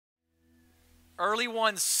Early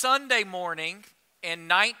one Sunday morning in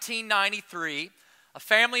 1993, a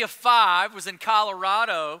family of 5 was in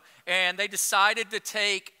Colorado, and they decided to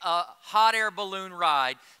take a hot air balloon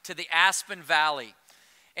ride to the Aspen Valley.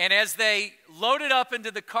 And as they loaded up into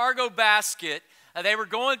the cargo basket, they were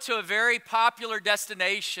going to a very popular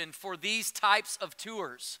destination for these types of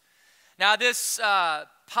tours. Now, this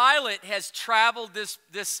pilot has traveled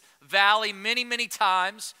this valley many, many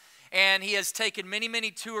times, and he has taken many, many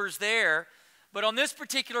tours there. But on this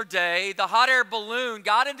particular day, the hot air balloon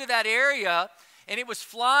got into that area, and it was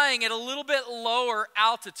flying at a little bit lower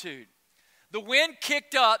altitude. The wind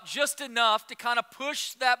kicked up just enough to kind of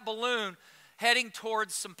push that balloon heading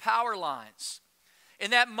towards some power lines.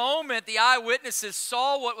 In that moment, the eyewitnesses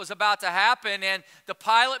saw what was about to happen, and the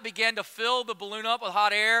pilot began to fill the balloon up with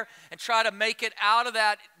hot air and try to make it out of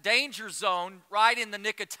that danger zone right in the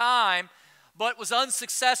nick of time, but was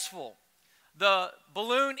unsuccessful. The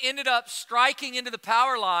balloon ended up striking into the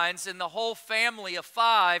power lines, and the whole family of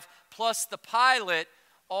 5, plus the pilot,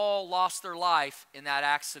 all lost their life in that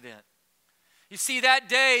accident. You see, that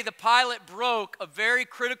day, the pilot broke a very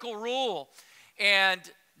critical rule and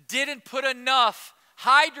didn't put enough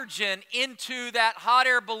hydrogen into that hot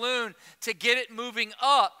air balloon to get it moving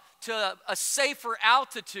up to a safer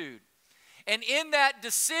altitude. And in that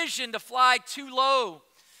decision to fly too low,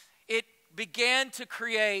 it began to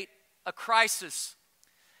create a crisis.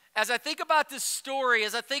 As I think about this story,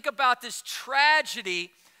 as I think about this tragedy,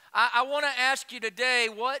 I want to ask you today,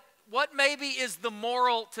 what maybe is the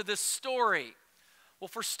moral to this story? Well,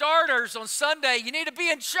 for starters, on Sunday, you need to be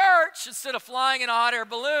in church instead of flying in a hot air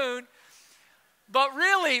balloon. But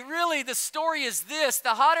really, the story is this.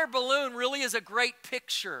 The hot air balloon really is a great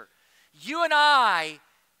picture. You and I,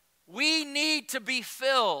 we need to be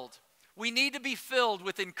filled. We need to be filled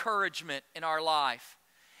with encouragement in our life.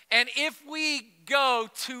 And if we go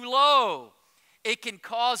too low, it can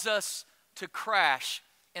cause us to crash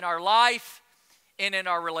in our life and in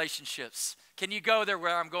our relationships. Can you go there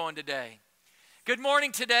where I'm going today? Good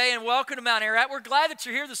morning today, and welcome to Mount Ararat. We're glad that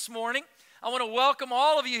you're here this morning. I want to welcome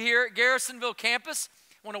all of you here at Garrisonville campus.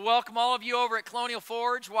 I want to welcome all of you over at Colonial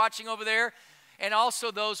Forge, watching over there, and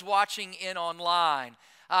also those watching in online.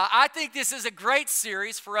 I think this is a great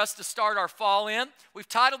series for us to start our fall in. We've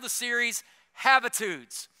titled the series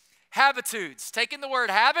Habitudes. Habitudes. Taking the word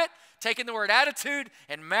habit, taking the word attitude,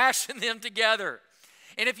 and mashing them together.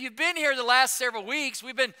 And if you've been here the last several weeks,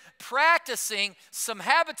 we've been practicing some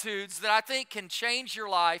habitudes that I think can change your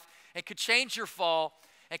life and could change your fall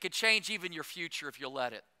and could change even your future if you'll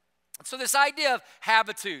let it. So this idea of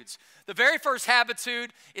habitudes. The very first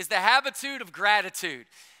habitude is the habitude of gratitude.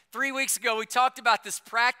 3 weeks ago, we talked about this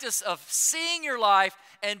practice of seeing your life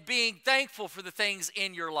and being thankful for the things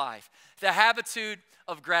in your life. The habitude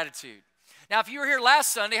of gratitude. Now, if you were here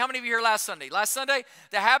last Sunday, how many of you were here last Sunday? Last Sunday,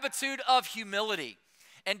 the habitude of humility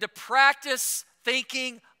and to practice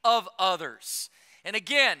thinking of others. And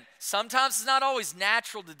again, sometimes it's not always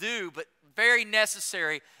natural to do, but very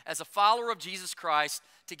necessary as a follower of Jesus Christ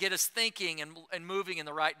to get us thinking and moving in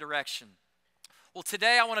the right direction. Well,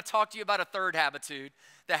 today I want to talk to you about a third habitude,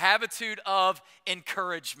 the habitude of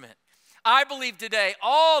encouragement. I believe today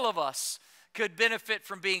all of us could benefit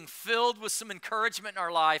from being filled with some encouragement in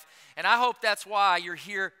our life, and I hope that's why you're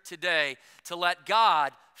here today, to let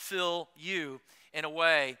God fill you in a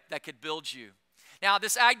way that could build you. Now,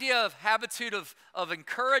 this idea of habitude of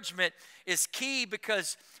encouragement is key,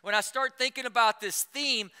 because when I start thinking about this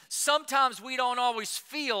theme, sometimes we don't always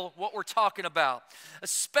feel what we're talking about,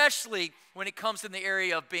 especially when it comes in the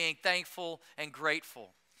area of being thankful and grateful.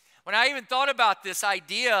 When I even thought about this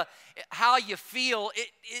idea, how you feel,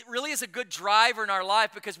 it really is a good driver in our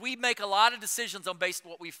life, because we make a lot of decisions based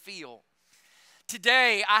on what we feel.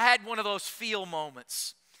 Today, I had one of those feel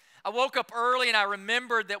moments. I woke up early and I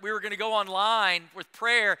remembered that we were going to go online with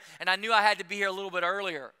prayer, and I knew I had to be here a little bit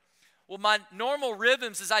earlier. Well, my normal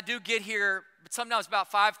rhythms is I do get here, but sometimes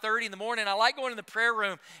about 5:30 in the morning. I like going in the prayer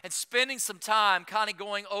room and spending some time kind of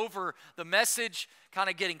going over the message, kind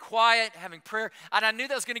of getting quiet, having prayer. And I knew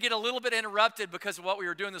that was going to get a little bit interrupted because of what we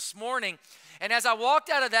were doing this morning. And as I walked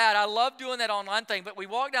out of that, I love doing that online thing, but we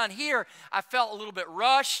walked down here, I felt a little bit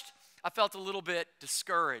rushed. I felt a little bit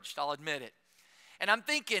discouraged, I'll admit it. And I'm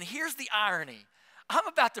thinking, here's the irony. I'm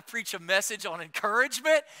about to preach a message on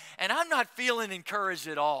encouragement, and I'm not feeling encouraged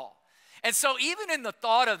at all. And so even in the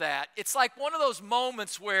thought of that, it's like one of those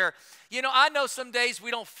moments where, I know some days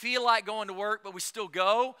we don't feel like going to work, but we still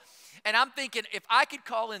go. And I'm thinking, if I could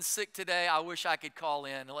call in sick today, I wish I could call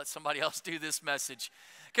in and let somebody else do this message.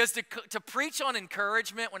 Because to preach on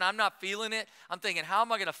encouragement when I'm not feeling it, I'm thinking, how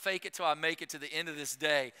am I going to fake it till I make it to the end of this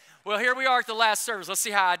day? Well, here we are at the last service. Let's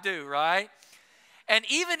see how I do, right? And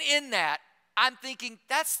even in that, I'm thinking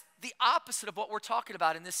that's the opposite of what we're talking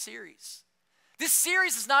about in this series. This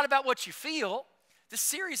series is not about what you feel. This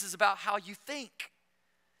series is about how you think.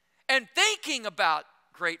 And thinking about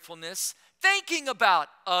gratefulness, thinking about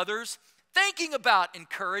others, thinking about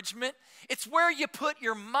encouragement, it's where you put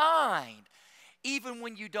your mind, even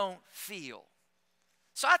when you don't feel.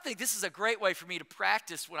 So I think this is a great way for me to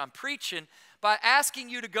practice when I'm preaching by asking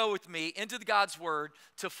you to go with me into God's Word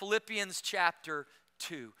to Philippians chapter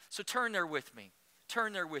 2. So turn there with me.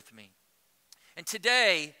 Turn there with me. And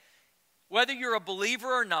today, whether you're a believer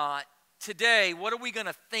or not, today, what are we going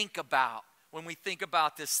to think about when we think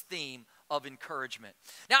about this theme of encouragement?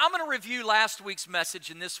 Now, I'm going to review last week's message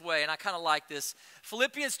in this way, and I kind of like this.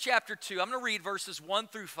 Philippians chapter 2, I'm going to read verses 1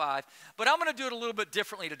 through 5, but I'm going to do it a little bit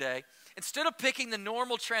differently today. Instead of picking the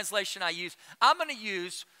normal translation I use, I'm going to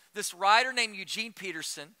use this writer named Eugene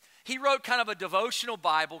Peterson. He wrote kind of a devotional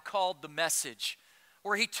Bible called The Message,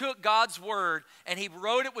 where he took God's Word and he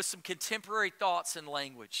wrote it with some contemporary thoughts and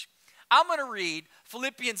language. I'm going to read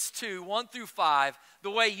Philippians 2, 1 through 5,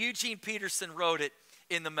 the way Eugene Peterson wrote it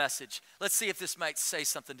in The Message. Let's see if this might say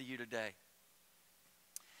something to you today.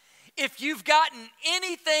 If you've gotten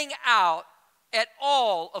anything out at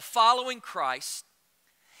all of following Christ,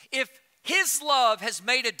 if His love has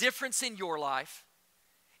made a difference in your life,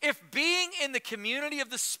 if being in the community of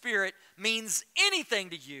the Spirit means anything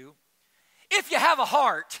to you, if you have a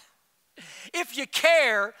heart, if you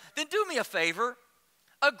care, then do me a favor.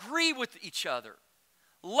 Agree with each other.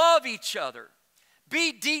 Love each other.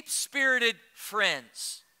 Be deep-spirited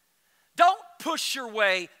friends. Don't push your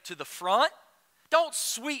way to the front. Don't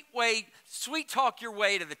sweet talk your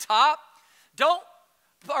way to the top. Don't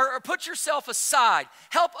put yourself aside.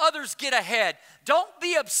 Help others get ahead. Don't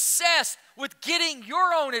be obsessed with getting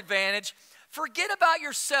your own advantage. Forget about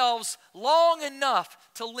yourselves long enough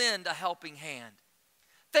to lend a helping hand.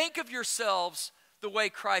 Think of yourselves the way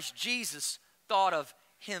Christ Jesus thought of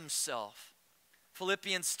Himself.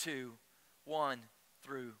 Philippians 2, 1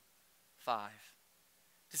 through 5.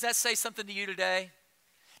 Does that say something to you today?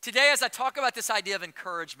 Today, as I talk about this idea of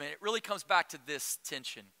encouragement, it really comes back to this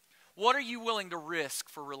tension. What are you willing to risk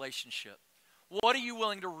for relationship? What are you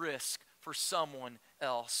willing to risk for someone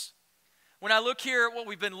else? When I look here at what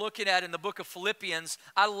we've been looking at in the book of Philippians,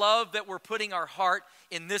 I love that we're putting our heart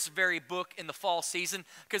in this very book in the fall season,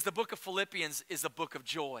 because the book of Philippians is a book of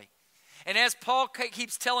joy. And as Paul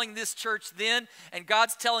keeps telling this church then, and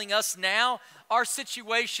God's telling us now, our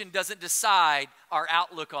situation doesn't decide our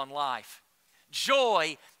outlook on life.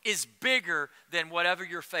 Joy is bigger than whatever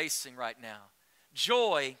you're facing right now.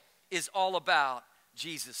 Joy is all about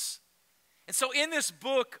Jesus. And so in this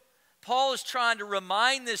book, Paul is trying to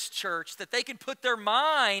remind this church that they can put their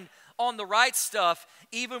mind on the right stuff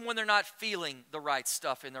even when they're not feeling the right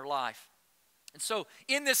stuff in their life. And so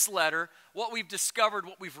in this letter, what we've discovered,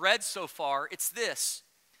 what we've read so far, it's this.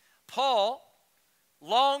 Paul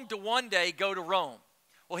longed to one day go to Rome.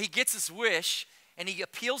 Well, he gets his wish, and he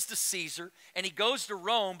appeals to Caesar, and he goes to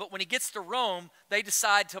Rome, but when he gets to Rome, they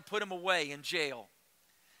decide to put him away in jail.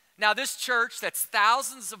 Now, this church that's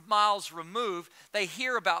thousands of miles removed, they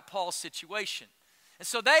hear about Paul's situation. And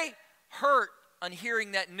so they hurt on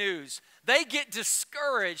hearing that news. They get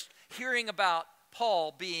discouraged hearing about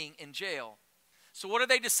Paul being in jail. So what do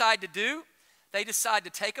they decide to do? They decide to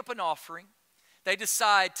take up an offering. They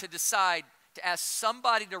decide to ask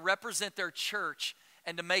somebody to represent their church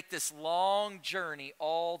and to make this long journey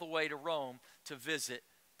all the way to Rome to visit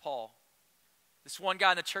Paul. This one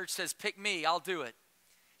guy in the church says, "Pick me, I'll do it."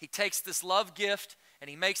 He takes this love gift and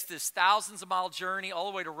he makes this thousands of mile journey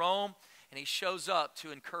all the way to Rome, and he shows up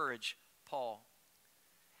to encourage Paul.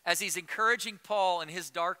 As he's encouraging Paul in his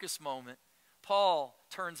darkest moment, Paul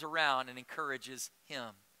turns around and encourages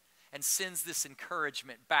him and sends this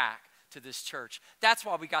encouragement back to this church. That's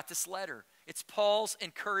why we got this letter. It's Paul's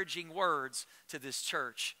encouraging words to this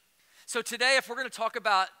church. So today, if we're going to talk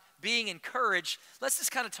about being encouraged, let's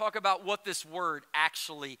just kind of talk about what this word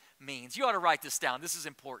actually means. You ought to write this down. This is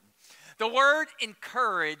important. The word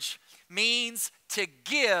encourage means to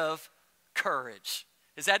give courage.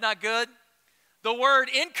 Is that not good? The word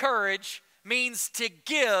encourage means to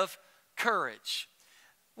give courage.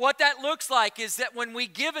 What that looks like is that when we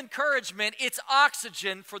give encouragement, it's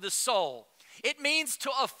oxygen for the soul. It means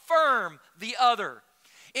to affirm the other.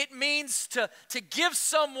 It means to give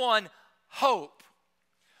someone hope.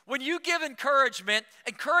 When you give encouragement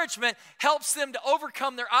helps them to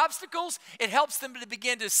overcome their obstacles. It helps them to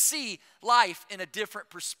begin to see life in a different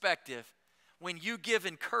perspective. When you give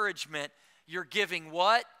encouragement, you're giving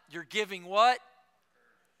what? You're giving what?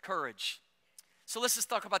 Courage. So let's just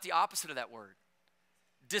talk about the opposite of that word.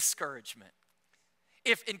 Discouragement.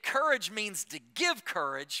 If encourage means to give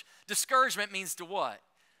courage, discouragement means to what?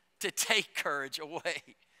 To take courage away.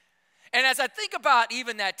 And as I think about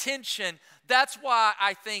even that tension, that's why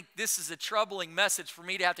I think this is a troubling message for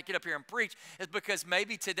me to have to get up here and preach, is because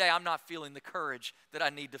maybe today I'm not feeling the courage that I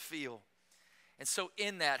need to feel. And so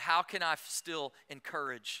in that, how can I still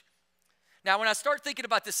encourage? Now, when I start thinking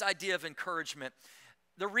about this idea of encouragement,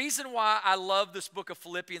 the reason why I love this book of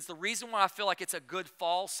Philippians, the reason why I feel like it's a good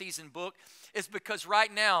fall season book is because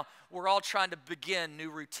right now we're all trying to begin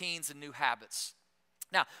new routines and new habits.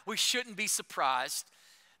 Now, we shouldn't be surprised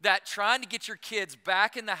that trying to get your kids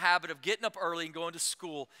back in the habit of getting up early and going to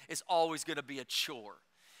school is always going to be a chore.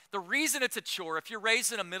 The reason it's a chore, if you're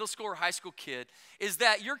raising a middle school or high school kid, is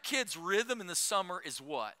that your kid's rhythm in the summer is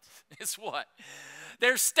what? It's what?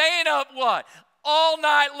 They're staying up what? All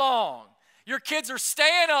night long. Your kids are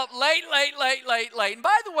staying up late. And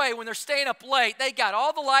by the way, when they're staying up late, they got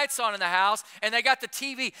all the lights on in the house and they got the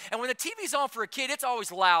TV. And when the TV's on for a kid, it's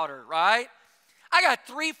always louder, right? I got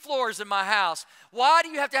 3 floors in my house. Why do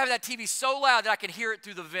you have to have that TV so loud that I can hear it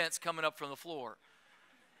through the vents coming up from the floor?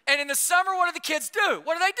 And in the summer, what do the kids do?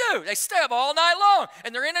 What do? They stay up all night long,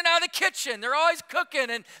 and they're in and out of the kitchen. They're always cooking,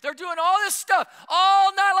 and they're doing all this stuff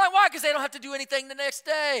all night long. Why? Because they don't have to do anything the next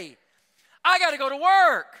day. I got to go to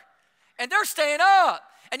work, and they're staying up.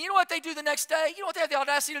 And you know what they do the next day? You know what they have the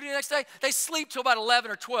audacity to do the next day? They sleep till about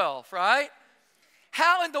 11 or 12, right?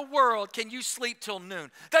 How in the world can you sleep till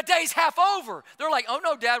noon? The day's half over. They're like, oh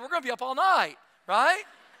no, Dad, we're going to be up all night, right?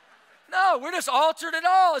 No, we're just altered it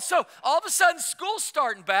all. And so all of a sudden school's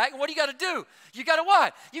starting back, and what do you got to do? You got to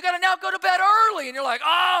what? You got to now go to bed early. And you're like,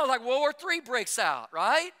 oh, like World War III breaks out,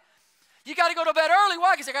 right? You got to go to bed early.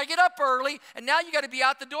 Why? Because I got to get up early, and now you got to be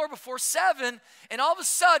out the door before 7. And all of a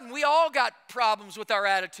sudden, we all got problems with our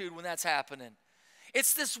attitude when that's happening.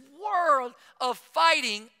 It's this world of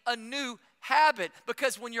fighting a new habit,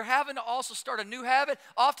 because when you're having to also start a new habit,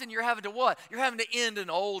 often you're having to what? You're having to end an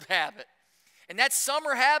old habit. And that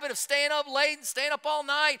summer habit of staying up late and staying up all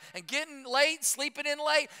night and getting late, sleeping in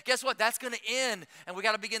late, guess what? That's going to end. And we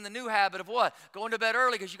got to begin the new habit of what? Going to bed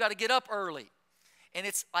early, because you got to get up early. And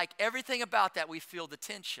it's like everything about that, we feel the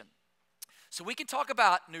tension. So we can talk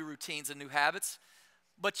about new routines and new habits,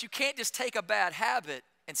 but you can't just take a bad habit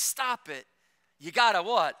and stop it. You got to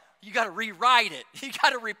what? You got to rewrite it. You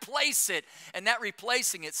got to replace it. And that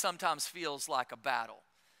replacing it sometimes feels like a battle.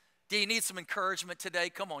 Do you need some encouragement today?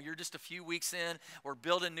 Come on, you're just a few weeks in. We're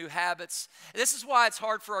building new habits. This is why it's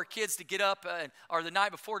hard for our kids to get up or the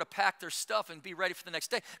night before to pack their stuff and be ready for the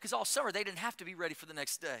next day. Because all summer, they didn't have to be ready for the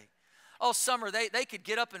next day. All summer, they could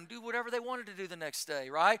get up and do whatever they wanted to do the next day,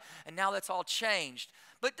 right? And now that's all changed.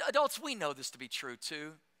 But adults, we know this to be true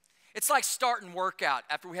too. It's like starting workout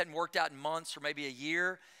after we hadn't worked out in months or maybe a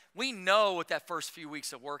year. We know what that first few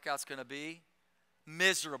weeks of workout's going to be.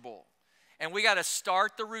 Miserable. And we got to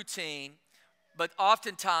start the routine, but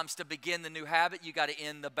oftentimes to begin the new habit, you got to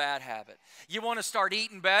end the bad habit. You want to start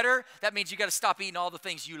eating better? That means you got to stop eating all the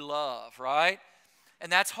things you love, right?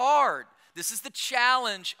 And that's hard. This is the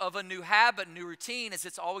challenge of a new habit, new routine, is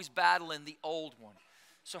it's always battling the old one.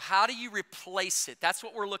 So how do you replace it? That's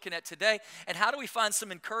what we're looking at today. And how do we find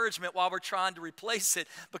some encouragement while we're trying to replace it?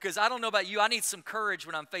 Because I don't know about you, I need some courage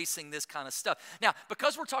when I'm facing this kind of stuff. Now,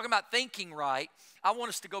 because we're talking about thinking right, I want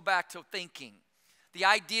us to go back to thinking. The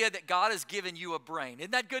idea that God has given you a brain.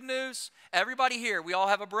 Isn't that good news? Everybody here, we all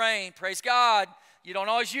have a brain. Praise God. You don't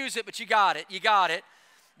always use it, but you got it. You got it.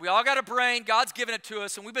 We all got a brain. God's given it to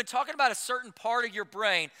us. And we've been talking about a certain part of your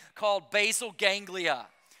brain called basal ganglia.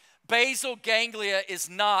 Basal ganglia is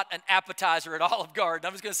not an appetizer at Olive Garden.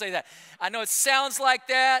 I'm just going to say that. I know it sounds like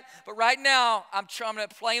that, but right now, I'm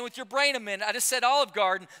playing with your brain a minute. I just said Olive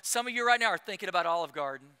Garden. Some of you right now are thinking about Olive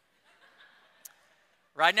Garden.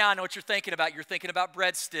 Right now, I know what you're thinking about. You're thinking about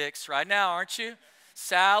breadsticks right now, aren't you?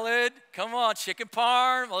 Salad, come on, chicken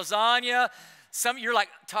parm, lasagna. Some of you are like,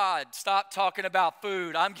 Todd, stop talking about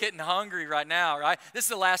food. I'm getting hungry right now, right? This is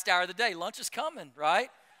the last hour of the day. Lunch is coming, right?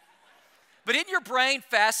 But isn't your brain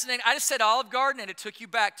fascinating? I just said Olive Garden, and it took you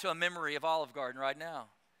back to a memory of Olive Garden right now.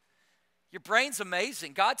 Your brain's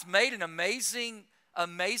amazing. God's made an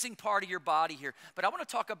amazing part of your body here. But I want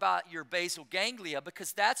to talk about your basal ganglia,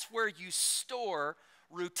 because that's where you store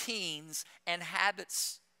routines and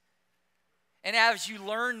habits. And as you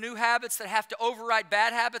learn new habits that have to override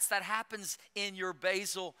bad habits, that happens in your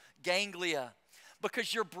basal ganglia.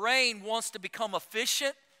 Because your brain wants to become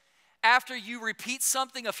efficient. After you repeat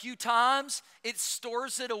something a few times, it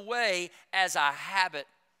stores it away as a habit.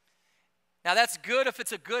 Now that's good if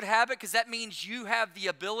it's a good habit, because that means you have the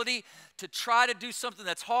ability to try to do something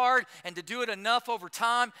that's hard and to do it enough over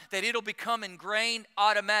time that it'll become ingrained,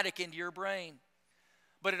 automatic into your brain.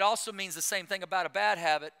 but it also means the same thing about a bad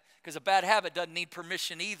habit, because a bad habit doesn't need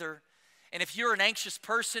permission either. And if you're an anxious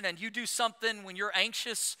person and you do something when you're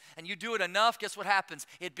anxious and you do it enough, guess what happens?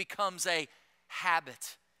 It becomes a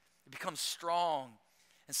habit. It becomes strong.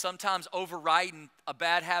 And sometimes overriding a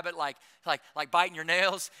bad habit like biting your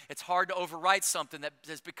nails, it's hard to override something that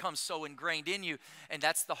has become so ingrained in you. And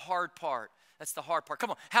that's the hard part. That's the hard part.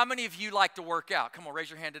 Come on, how many of you like to work out? Come on, raise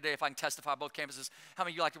your hand today if I can testify both campuses. How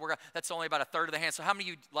many of you like to work out? That's only about a third of the hand. So how many of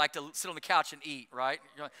you like to sit on the couch and eat, right?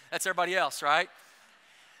 That's everybody else, right?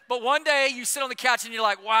 But one day you sit on the couch and you're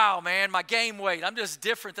like, wow, man, my game weight, I'm just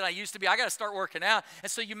different than I used to be. I got to start working out.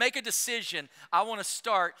 And so you make a decision, I want to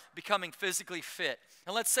start becoming physically fit.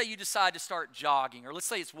 And let's say you decide to start jogging, or let's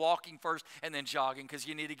say it's walking first and then jogging because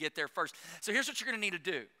you need to get there first. So here's what you're going to need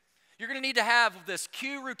to do. You're going to need to have this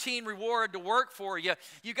cue, routine, reward to work for you.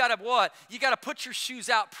 You got to what? You got to put your shoes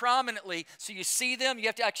out prominently so you see them. You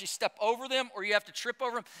have to actually step over them, or you have to trip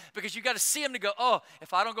over them, because you got to see them to go, oh,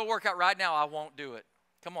 if I don't go work out right now, I won't do it.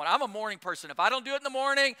 Come on, I'm a morning person. If I don't do it in the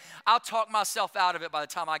morning, I'll talk myself out of it by the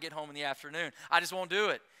time I get home in the afternoon. I just won't do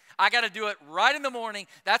it. I got to do it right in the morning.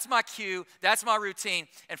 That's my cue. That's my routine.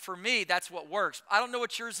 And for me, that's what works. I don't know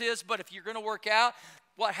what yours is, but if you're going to work out,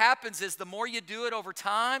 what happens is the more you do it over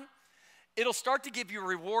time, it'll start to give you a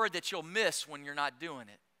reward that you'll miss when you're not doing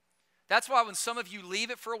it. That's why when some of you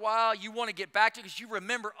leave it for a while, you want to get back to it because you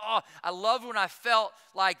remember, oh, I love when I felt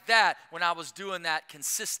like that when I was doing that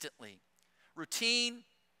consistently. Routine,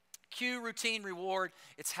 cue, routine, reward.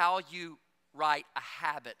 It's how you write a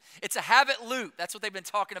habit. It's a habit loop. That's what they've been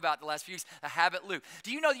talking about the last few weeks, a habit loop.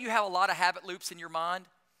 Do you know that you have a lot of habit loops in your mind?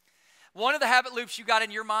 One of the habit loops you got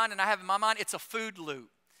in your mind and I have in my mind, it's a food loop.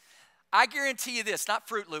 I guarantee you this, not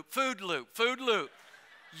Fruit Loop, food loop, food loop.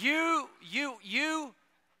 You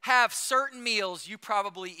have certain meals you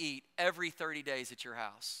probably eat every 30 days at your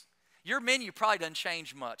house. Your menu probably doesn't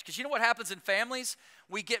change much, because you know what happens in families?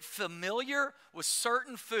 We get familiar with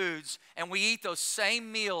certain foods and we eat those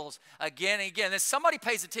same meals again and again. And somebody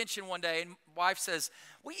pays attention one day and wife says,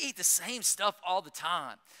 we eat the same stuff all the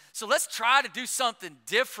time. So let's try to do something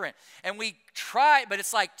different. And we try it, but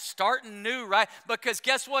it's like starting new, right? Because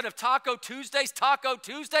guess what? If Taco Tuesday's Taco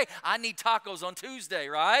Tuesday, I need tacos on Tuesday,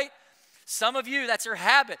 right? Some of you, that's your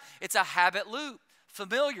habit. It's a habit loop.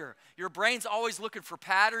 Familiar. Your brain's always looking for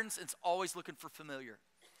patterns. It's always looking for familiar.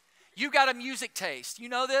 You got a music taste. You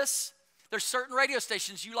know this? There's certain radio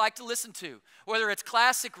stations you like to listen to. Whether it's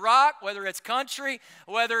classic rock, whether it's country,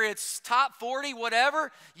 whether it's top 40,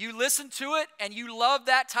 whatever. You listen to it and you love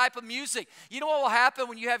that type of music. You know what will happen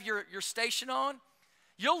when you have your station on?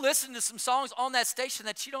 You'll listen to some songs on that station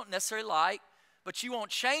that you don't necessarily like, but you won't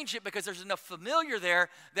change it because there's enough familiar there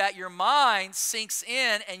that your mind sinks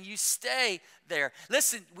in and you stay there.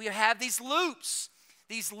 Listen, we have these loops,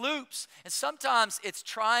 and sometimes it's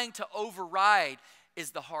trying to override is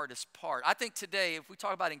the hardest part. I think today, if we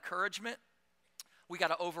talk about encouragement, we got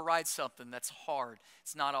to override something that's hard.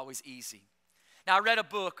 It's not always easy. Now, I read a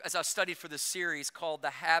book as I studied for this series called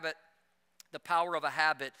The Power of a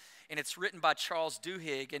Habit, and it's written by Charles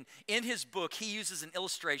Duhigg. And in his book, he uses an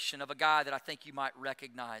illustration of a guy that I think you might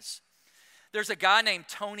recognize. There's a guy named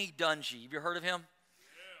Tony Dungy. Have you heard of him?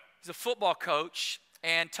 Yeah. He's a football coach.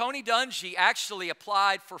 And Tony Dungy actually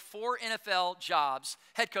applied for 4 NFL jobs,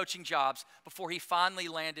 head coaching jobs, before he finally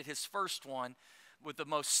landed his first one with the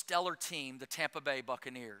most stellar team, the Tampa Bay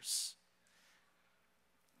Buccaneers.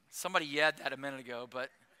 Somebody yapped that a minute ago, but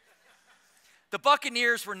the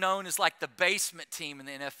Buccaneers were known as like the basement team in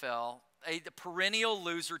the NFL, the perennial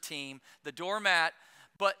loser team, the doormat.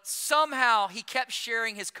 But somehow he kept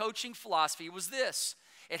sharing his coaching philosophy was this.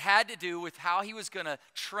 It had to do with how he was going to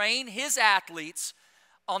train his athletes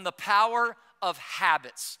on the power of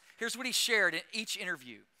habits. Here's what he shared in each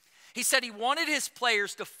interview. He said he wanted his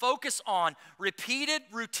players to focus on repeated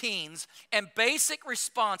routines and basic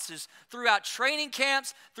responses throughout training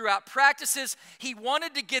camps, throughout practices. He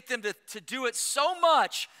wanted to get them to do it so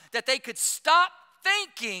much that they could stop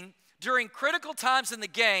thinking during critical times in the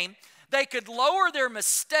game. They could lower their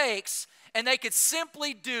mistakes and they could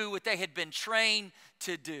simply do what they had been trained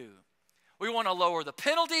to do. We want to lower the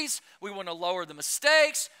penalties. We want to lower the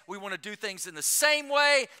mistakes. We want to do things in the same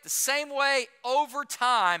way over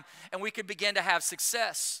time, and we could begin to have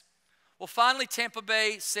success. Well, finally, Tampa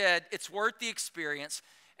Bay said it's worth the experience,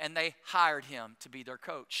 and they hired him to be their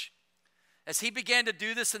coach. As he began to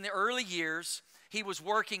do this in the early years, he was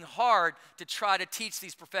working hard to try to teach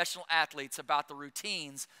these professional athletes about the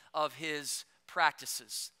routines of his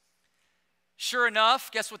practices. Sure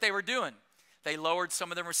enough, guess what they were doing? They lowered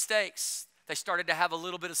some of their mistakes. They started to have a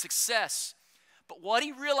little bit of success. But what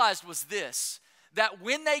he realized was this, that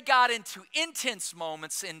when they got into intense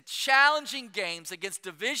moments in challenging games against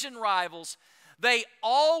division rivals, they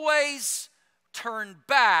always turned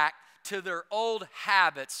back to their old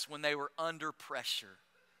habits when they were under pressure.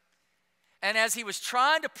 And as he was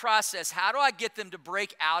trying to process, how do I get them to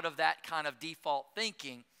break out of that kind of default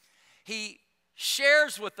thinking, he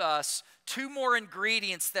shares with us two more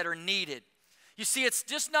ingredients that are needed. You see, it's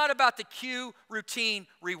just not about the cue, routine,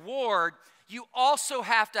 reward. You also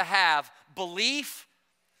have to have belief,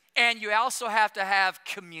 and you also have to have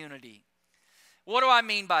community. What do I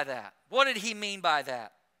mean by that? What did he mean by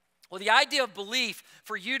that? Well, the idea of belief,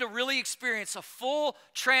 for you to really experience a full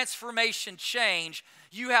transformation change,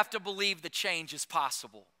 you have to believe the change is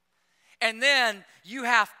possible. And then you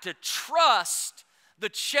have to trust the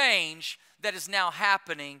change that is now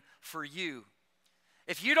happening for you.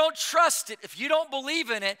 If you don't trust it, if you don't believe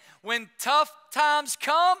in it, when tough times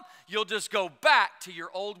come, you'll just go back to your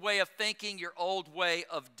old way of thinking, your old way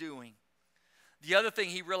of doing. The other thing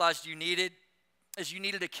he realized you needed is you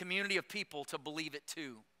needed a community of people to believe it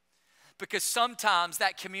too. Because sometimes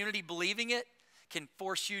that community believing it can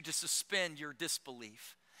force you to suspend your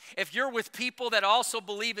disbelief. If you're with people that also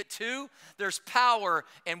believe it too, there's power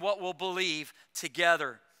in what we'll believe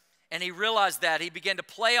together. And he realized that. He began to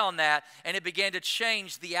play on that, and it began to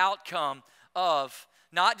change the outcome of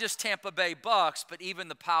not just Tampa Bay Bucks, but even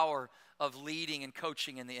the power of leading and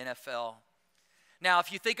coaching in the NFL. Now,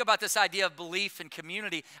 if you think about this idea of belief and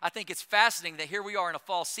community, I think it's fascinating that here we are in a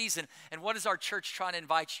fall season, and what is our church trying to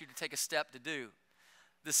invite you to take a step to do?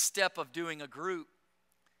 The step of doing a group.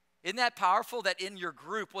 Isn't that powerful that in your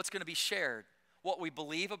group, what's going to be shared? What we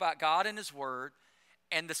believe about God and His Word,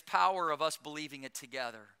 and this power of us believing it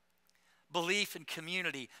together. Belief and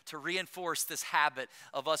community to reinforce this habit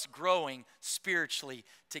of us growing spiritually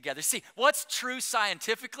together. See, what's true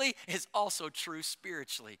scientifically is also true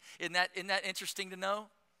spiritually. Isn't that interesting to know?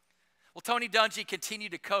 Well, Tony Dungy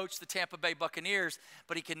continued to coach the Tampa Bay Buccaneers,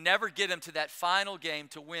 but he could never get them to that final game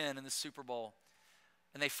to win in the Super Bowl.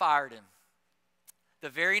 And they fired him. The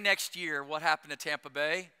very next year, what happened to Tampa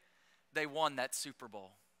Bay? They won that Super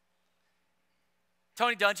Bowl.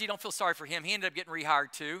 Tony Dungy, don't feel sorry for him. He ended up getting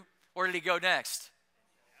rehired too. Where did he go next?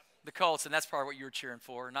 The Colts, and that's probably what you were cheering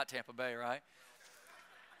for, not Tampa Bay, right?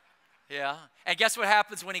 Yeah. And guess what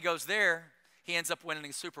happens when he goes there? He ends up winning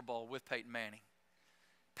the Super Bowl with Peyton Manning.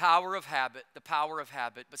 Power of habit, the power of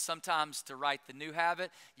habit. But sometimes to write the new habit,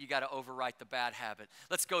 you got to overwrite the bad habit.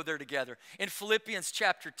 Let's go there together. In Philippians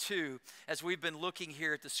chapter 2, as we've been looking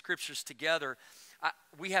here at the scriptures together,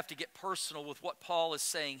 we have to get personal with what Paul is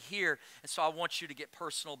saying here. And so I want you to get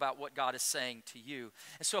personal about what God is saying to you.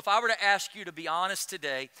 And so if I were to ask you to be honest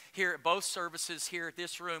today, here at both services, here at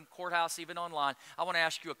this room, courthouse, even online, I want to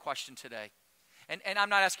ask you a question today. And I'm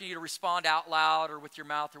not asking you to respond out loud or with your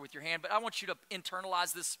mouth or with your hand, but I want you to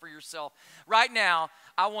internalize this for yourself. Right now,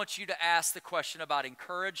 I want you to ask the question about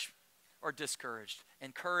encouraged or discouraged.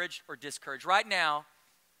 Encouraged or discouraged. Right now,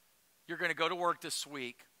 you're going to go to work this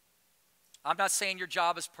week. I'm not saying your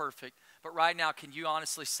job is perfect, but right now, can you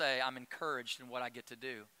honestly say, I'm encouraged in what I get to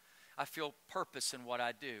do? I feel purpose in what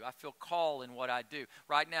I do. I feel call in what I do.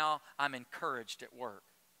 Right now, I'm encouraged at work.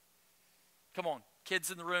 Come on, kids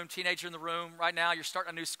in the room, teenager in the room. Right now, you're starting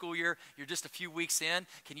a new school year. You're just a few weeks in.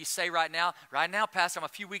 Can you say right now, Pastor, I'm a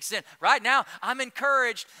few weeks in. Right now, I'm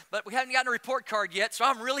encouraged, but we haven't gotten a report card yet, so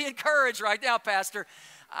I'm really encouraged right now, Pastor.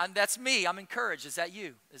 That's me. I'm encouraged. Is that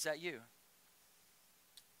you? Is that you?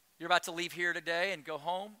 You're about to leave here today and go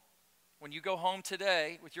home. When you go home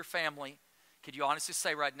today with your family, could you honestly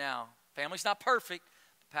say right now, family's not perfect,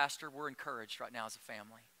 but Pastor, we're encouraged right now as a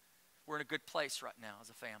family. We're in a good place right now as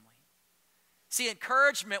a family. See,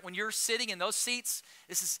 encouragement, when you're sitting in those seats,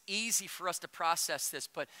 this is easy for us to process this,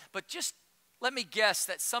 but just let me guess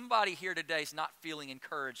that somebody here today is not feeling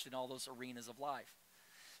encouraged in all those arenas of life.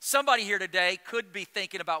 Somebody here today could be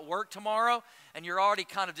thinking about work tomorrow, and you're already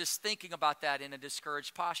kind of just thinking about that in a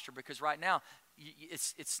discouraged posture because right now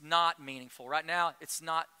it's not meaningful. Right now it's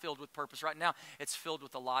not filled with purpose. Right now it's filled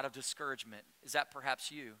with a lot of discouragement. Is that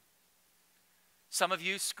perhaps you? Some of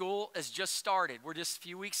you, school has just started. We're just a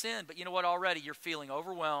few weeks in, but you know what? Already you're feeling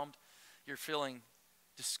overwhelmed. You're feeling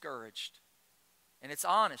discouraged. And it's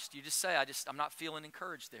honest. You just say, I'm not feeling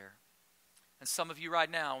encouraged there. And some of you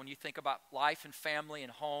right now, when you think about life and family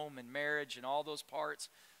and home and marriage and all those parts,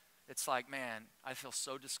 it's like, man, I feel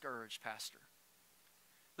so discouraged, Pastor.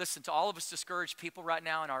 Listen, to all of us discouraged people right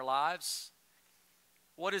now in our lives,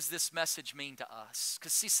 what does this message mean to us?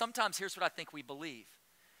 Because see, sometimes here's what I think we believe.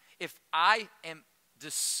 If I am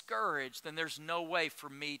discouraged, then there's no way for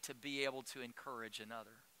me to be able to encourage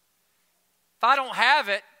another. If I don't have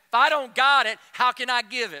it, If I don't got it, how can I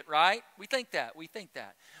give it, right? We think that.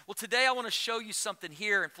 Well, today I want to show you something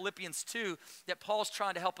here in Philippians 2 that Paul's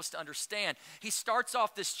trying to help us to understand. He starts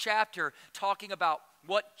off this chapter talking about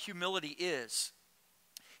what humility is.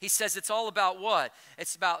 He says it's all about what?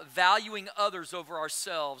 It's about valuing others over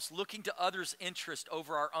ourselves, looking to others' interest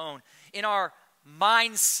over our own. In our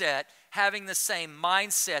mindset, having the same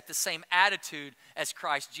mindset, the same attitude as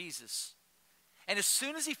Christ Jesus. And as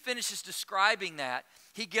soon as he finishes describing that,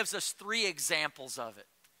 he gives us 3 examples of it.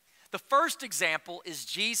 The first example is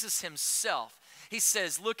Jesus himself. He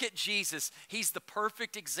says, look at Jesus. He's the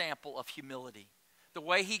perfect example of humility. The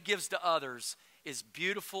way he gives to others is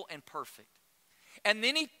beautiful and perfect. And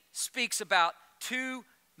then he speaks about 2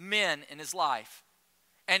 men in his life.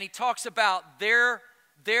 And he talks about their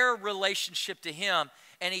relationship to him.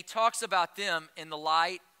 And he talks about them in the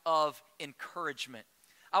light of encouragement.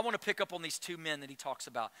 I want to pick up on these 2 men that he talks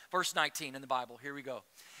about. Verse 19 in the Bible. Here we go.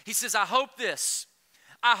 He says, I hope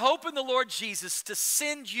in the Lord Jesus to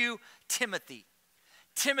send you Timothy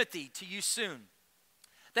to you soon,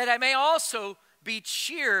 that I may also be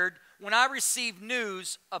cheered when I receive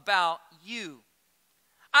news about you.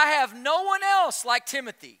 I have no one else like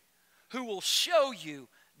Timothy who will show you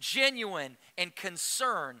genuine and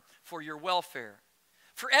concern for your welfare.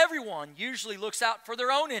 For everyone usually looks out for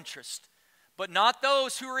their own interest, but not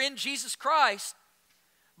those who are in Jesus Christ.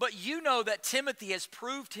 But you know that Timothy has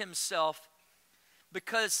proved himself,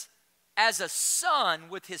 because as a son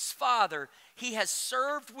with his father, he has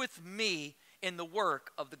served with me in the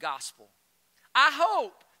work of the gospel. I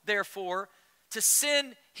hope, therefore, to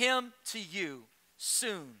send him to you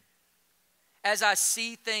soon, as I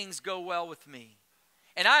see things go well with me.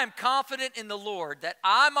 And I am confident in the Lord that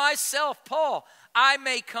I myself, Paul, I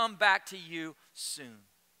may come back to you soon.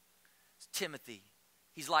 Timothy,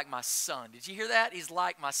 he's like my son. Did you hear that? He's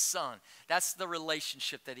like my son. That's the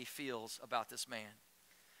relationship that he feels about this man.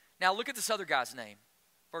 Now look at this other guy's name,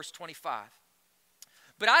 verse 25.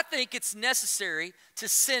 But I think it's necessary to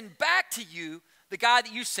send back to you the guy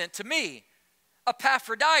that you sent to me,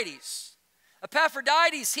 Epaphroditus.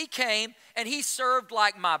 Epaphroditus, he came and he served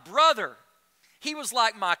like my brother. He was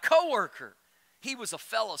like my coworker. He was a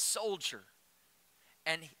fellow soldier.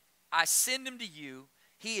 And I send him to you.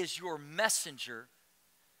 He is your messenger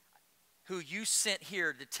who you sent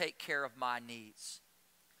here to take care of my needs.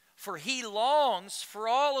 For he longs for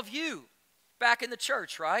all of you back in the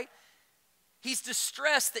church, right? He's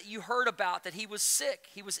distressed that you heard about that he was sick.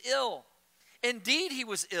 He was ill. Indeed, he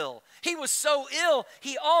was ill. He was so ill,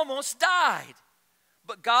 he almost died.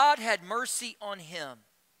 But God had mercy on him.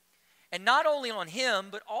 And not only on him,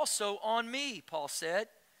 but also on me, Paul said.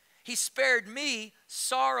 He spared me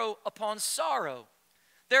sorrow upon sorrow.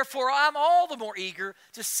 Therefore, I'm all the more eager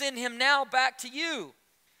to send him now back to you.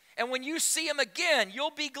 And when you see him again,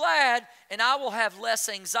 you'll be glad, and I will have less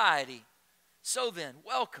anxiety. So then,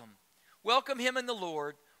 welcome him in the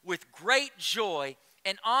Lord with great joy,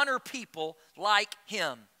 and honor people like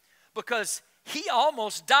him, because he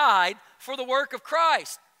almost died for the work of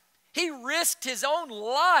Christ. He risked his own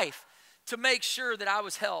life to make sure that I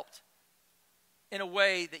was helped in a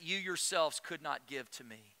way that you yourselves could not give to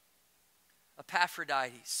me.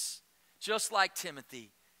 Epaphroditus, just like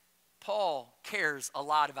Timothy, Paul cares a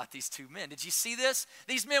lot about these 2 men. Did you see this?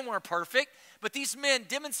 These men weren't perfect, but these men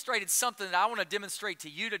demonstrated something that I want to demonstrate to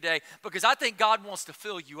you today, because I think God wants to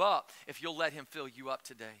fill you up if you'll let him fill you up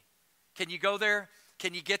today. Can you go there?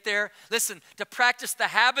 Can you get there? Listen, to practice the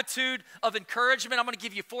habitude of encouragement, I'm going to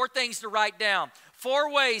give you 4 things to write down.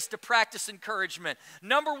 4 ways to practice encouragement.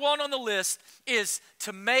 Number 1 on the list is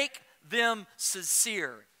to make them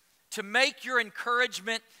sincere. To make your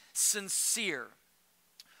encouragement sincere.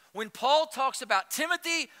 When Paul talks about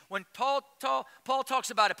Timothy, when Paul talks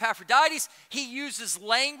about Epaphroditus, he uses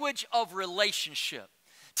language of relationship.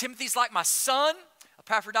 Timothy's like my son.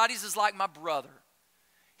 Epaphroditus is like my brother.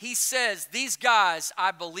 He says, these guys,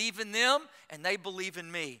 I believe in them and they believe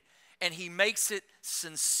in me. And he makes it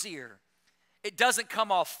sincere. It doesn't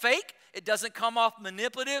come off fake. It doesn't come off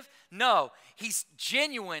manipulative. No, he's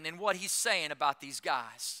genuine in what he's saying about these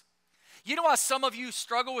guys. You know why some of you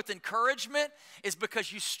struggle with encouragement? Is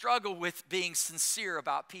because you struggle with being sincere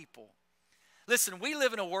about people. Listen, we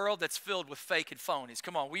live in a world that's filled with fake and phonies.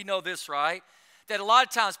 Come on, we know this, right? That a lot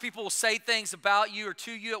of times people will say things about you or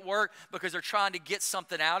to you at work because they're trying to get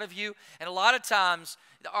something out of you. And a lot of times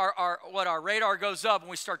our radar goes up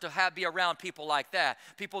when we start to be around people like that.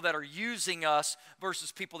 People that are using us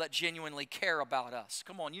versus people that genuinely care about us.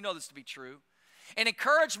 Come on, you know this to be true. And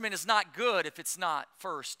encouragement is not good if it's not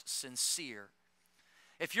first sincere.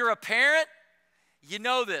 If you're a parent, You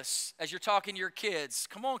know this as you're talking to your kids.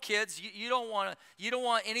 Come on, kids. You don't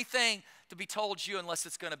want anything to be told you unless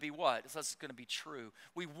it's going to be what? Unless it's going to be true.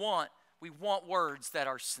 We want words that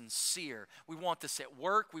are sincere. We want this at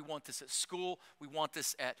work. We want this at school. We want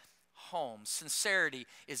this at home. Sincerity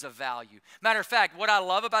is a value. Matter of fact, what I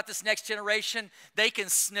love about this next generation, they can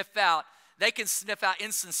sniff out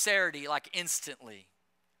insincerity like instantly,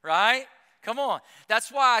 right? Come on.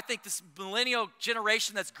 That's why I think this millennial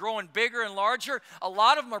generation that's growing bigger and larger, a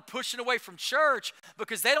lot of them are pushing away from church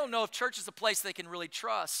because they don't know if church is a place they can really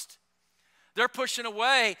trust. They're pushing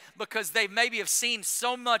away because they maybe have seen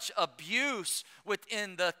so much abuse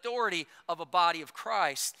within the authority of a body of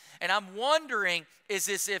Christ. And I'm wondering, is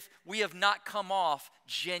this if we have not come off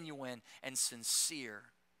genuine and sincere?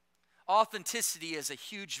 Authenticity is a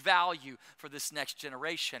huge value for this next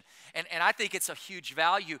generation. And I think it's a huge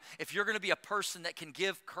value. If you're going to be a person that can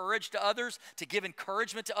give courage to others, to give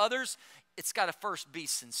encouragement to others, it's got to first be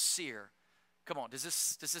sincere. Come on, does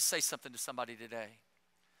this say something to somebody today?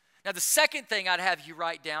 Now, the second thing I'd have you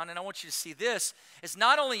write down, and I want you to see this, is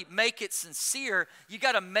not only make it sincere, you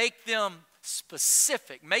got to make them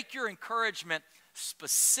specific. Make your encouragement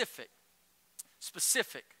specific.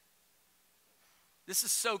 Specific. This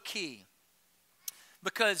is so key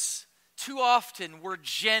because too often we're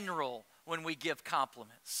general when we give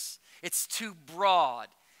compliments. It's too broad.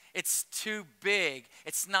 It's too big.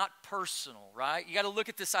 It's not personal, right? You got to look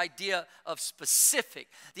at this idea of specific.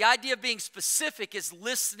 The idea of being specific is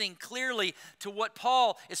listening clearly to what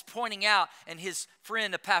Paul is pointing out in his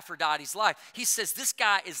friend Epaphroditus' life. He says, this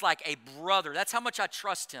guy is like a brother. That's how much I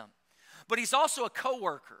trust him. But he's also a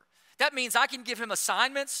coworker. That means I can give him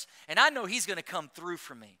assignments, and I know he's going to come through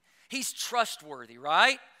for me. He's trustworthy,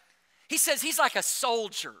 right? He says he's like a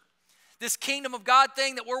soldier. This kingdom of God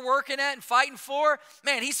thing that we're working at and fighting for,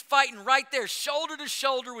 man, he's fighting right there, shoulder to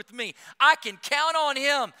shoulder with me. I can count on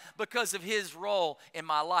him because of his role in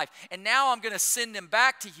my life. And now I'm going to send him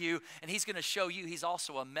back to you, and he's going to show you he's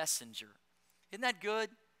also a messenger. Isn't that good?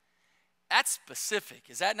 That's specific.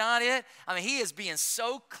 Is that not it? I mean, he is being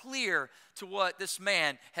so clear to what this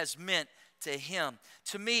man has meant to him.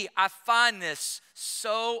 To me, I find this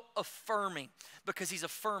so affirming because he's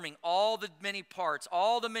affirming all the many parts,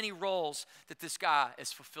 all the many roles that this guy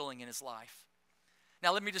is fulfilling in his life.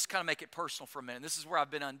 Now, let me just kind of make it personal for a minute. This is where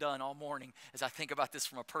I've been undone all morning as I think about this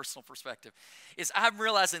from a personal perspective. Is I'm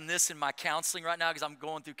realizing this in my counseling right now because I'm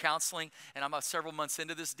going through counseling and I'm several months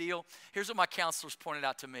into this deal. Here's what my counselors pointed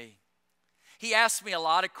out to me. He asked me a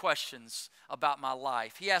lot of questions about my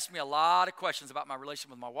life. He asked me a lot of questions about my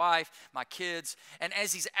relationship with my wife, my kids. And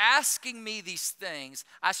as he's asking me these things,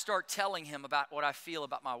 I start telling him about what I feel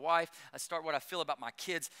about my wife. What I feel about my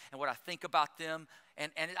kids and what I think about them.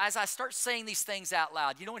 And as I start saying these things out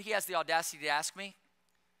loud, you know what he has the audacity to ask me?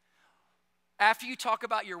 After you talk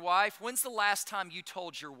about your wife, when's the last time you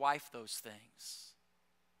told your wife those things?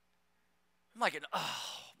 I'm like,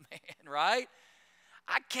 oh, man, right?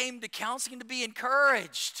 I came to counseling to be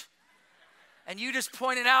encouraged. And you just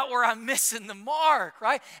pointed out where I'm missing the mark,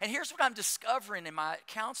 right? And here's what I'm discovering in my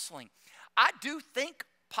counseling. I do think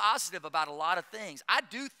positive about a lot of things. I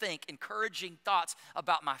do think encouraging thoughts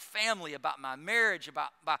about my family, about my marriage, about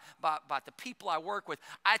the people I work with.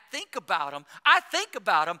 I think about them.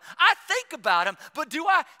 But do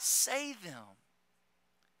I say them?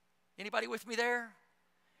 Anybody with me there?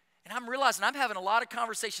 And I'm realizing I'm having a lot of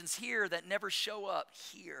conversations here that never show up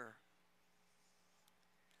here.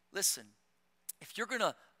 Listen, if you're going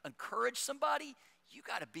to encourage somebody, you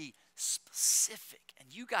got to be specific and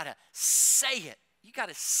you got to say it. You got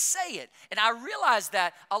to say it. And I realize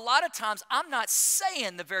that a lot of times I'm not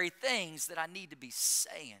saying the very things that I need to be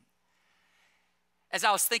saying. As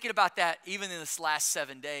I was thinking about that, even in this last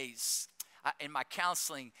 7 days, in my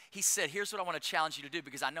counseling, he said, here's what I want to challenge you to do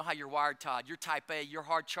because I know how you're wired, Todd. You're type A, you're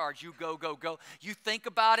hard charge, you go. You think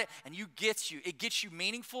about it and it gets you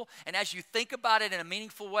meaningful. And as you think about it in a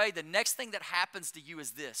meaningful way, the next thing that happens to you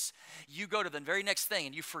is this. You go to the very next thing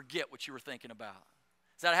and you forget what you were thinking about.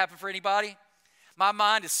 Does that happen for anybody? My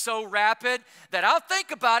mind is so rapid that I'll think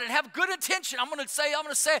about it and have good intention. I'm going to say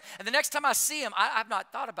it. And the next time I see him, I've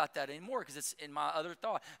not thought about that anymore because it's in my other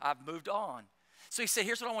thought. I've moved on. So he said,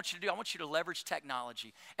 here's what I want you to do. I want you to leverage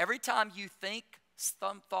technology. Every time you think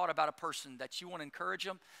some thought about a person that you want to encourage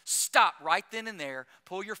them, stop right then and there,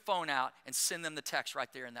 pull your phone out, and send them the text right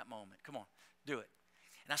there in that moment. Come on, do it.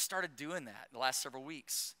 And I started doing that the last several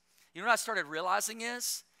weeks. You know what I started realizing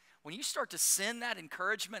is when you start to send that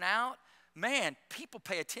encouragement out, man, people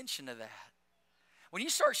pay attention to that. When you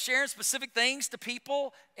start sharing specific things to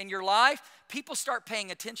people in your life, people start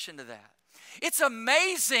paying attention to that. It's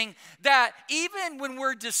amazing that even when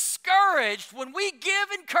we're discouraged, when we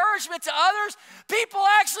give encouragement to others, people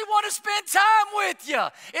actually want to spend time with you.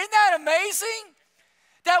 Isn't that amazing?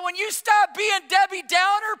 That when you stop being Debbie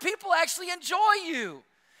Downer, people actually enjoy you.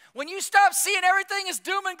 When you stop seeing everything as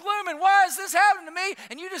doom and gloom and why is this happening to me,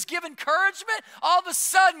 and you just give encouragement, all of a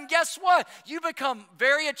sudden, guess what? You become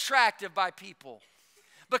very attractive by people.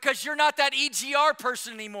 Because you're not that EGR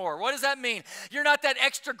person anymore. What does that mean? You're not that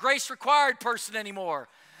extra grace required person anymore.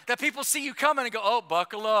 That people see you coming and go, oh,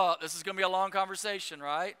 buckle up. This is going to be a long conversation,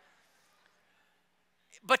 right?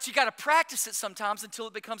 But you got to practice it sometimes until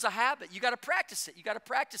it becomes a habit. You got to practice it. You got to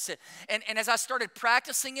practice it. And as I started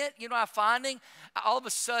practicing it, you know, I'm finding all of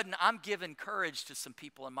a sudden I'm giving courage to some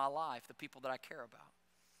people in my life, the people that I care about.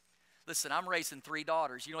 Listen, I'm raising 3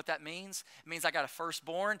 daughters. You know what that means? It means I got a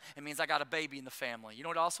firstborn. It means I got a baby in the family. You know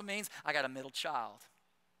what it also means? I got a middle child.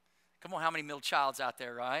 Come on, how many middle childs out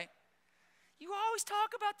there, right? You always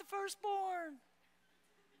talk about the firstborn.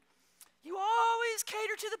 You always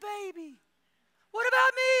cater to the baby. What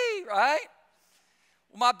about me, right?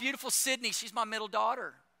 Well, my beautiful Sydney, she's my middle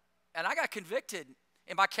daughter. And I got convicted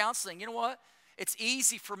in my counseling. You know what? It's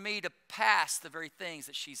easy for me to pass the very things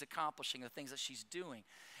that she's accomplishing, the things that she's doing.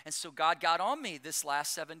 And so God got on me this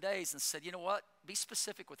last 7 days and said, you know what? Be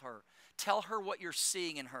specific with her. Tell her what you're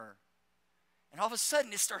seeing in her. And all of a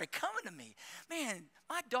sudden, it started coming to me. Man,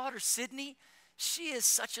 my daughter, Sydney, she is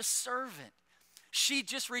such a servant. She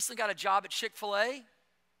just recently got a job at Chick-fil-A.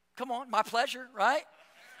 Come on, my pleasure, right?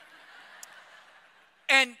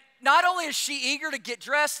 And not only is she eager to get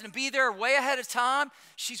dressed and be there way ahead of time,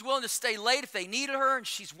 she's willing to stay late if they needed her, and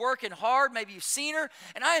she's working hard. Maybe you've seen her.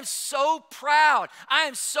 And I am so proud. I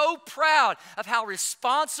am so proud of how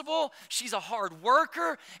responsible. She's a hard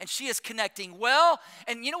worker, and she is connecting well.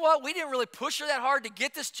 And you know what? We didn't really push her that hard to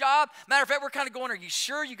get this job. Matter of fact, we're kind of going, are you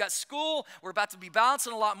sure? You got school. We're about to be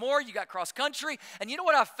balancing a lot more. You got cross country. And you know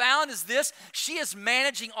what I found is this. She is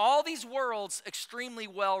managing all these worlds extremely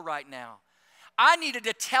well right now. I needed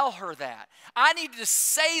to tell her that. I needed to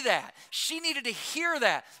say that. She needed to hear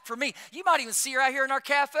that for me. You might even see her out here in our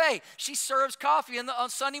cafe. She serves coffee on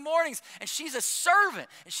Sunday mornings, and she's a servant,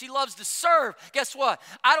 and she loves to serve. Guess what?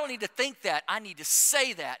 I don't need to think that. I need to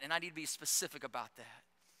say that, and I need to be specific about that.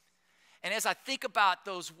 And as I think about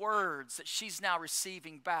those words that she's now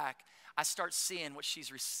receiving back, I start seeing what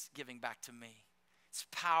she's giving back to me. It's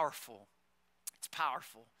powerful. It's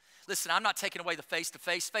powerful. Listen, I'm not taking away the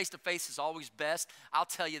face-to-face. Face-to-face is always best. I'll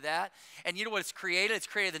tell you that. And you know what it's created? It's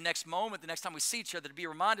created the next moment, the next time we see each other, to be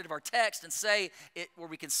reminded of our text and say it where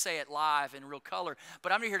we can say it live in real color.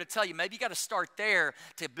 But I'm here to tell you, maybe you got to start there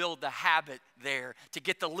to build the habit there, to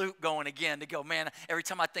get the loop going again, to go, man, every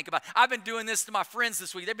time I think about it. I've been doing this to my friends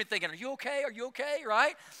this week. They've been thinking, are you okay? Are you okay?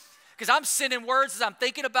 Right? Because I'm sending words as I'm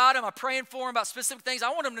thinking about them. I'm praying for them about specific things. I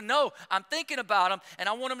want them to know I'm thinking about them, and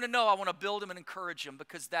I want them to know I want to build them and encourage them,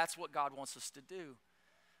 because that's what God wants us to do.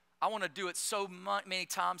 I want to do it so many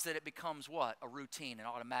times that it becomes what? A routine and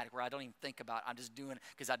automatic, where I don't even think about it. I'm just doing it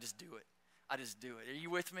because I just do it. I just do it. Are you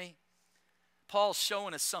with me? Paul's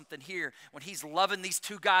showing us something here. When he's loving these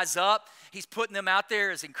 2 guys up, he's putting them out there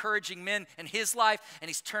as encouraging men in his life, and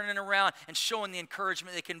he's turning around and showing the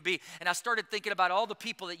encouragement they can be. And I started thinking about all the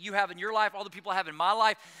people that you have in your life, all the people I have in my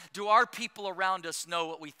life. Do our people around us know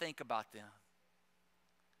what we think about them?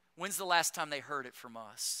 When's the last time they heard it from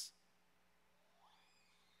us?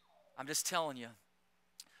 I'm just telling you,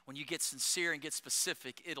 when you get sincere and get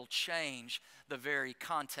specific, it'll change the very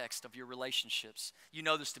context of your relationships. You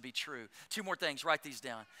know this to be true. 2 more things. Write these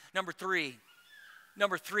down. Number three,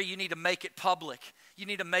 you need to make it public. You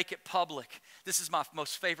need to make it public. This is my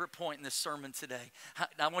most favorite point in this sermon today.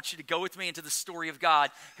 I want you to go with me into the story of God.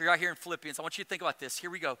 Right here in Philippians. I want you to think about this. Here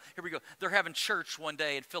we go. They're having church one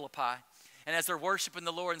day in Philippi. And as they're worshiping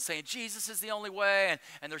the Lord and saying, Jesus is the only way,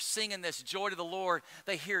 and they're singing this joy to the Lord,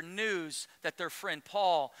 they hear news that their friend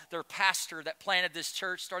Paul, their pastor that planted this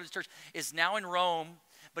church, started this church, is now in Rome,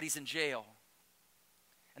 but he's in jail.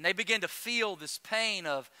 And they begin to feel this pain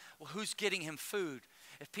of, well, who's getting him food?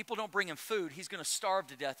 If people don't bring him food, he's going to starve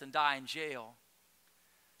to death and die in jail.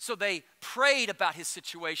 So they prayed about his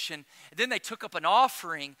situation, and then they took up an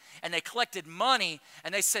offering, and they collected money,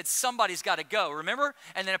 and they said, somebody's got to go, remember?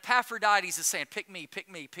 And then Epaphroditus is saying, pick me,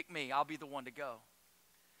 I'll be the one to go.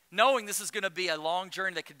 Knowing this is going to be a long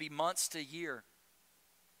journey that could be months to a year,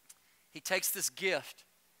 he takes this gift,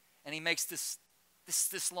 and he makes this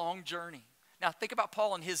long journey. Now think about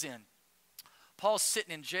Paul on his end. Paul's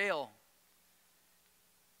sitting in jail.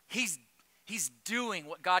 He's doing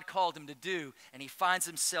what God called him to do, and he finds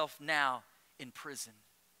himself now in prison.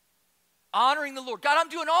 honoring the Lord. God, I'm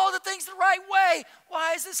doing all the things the right way.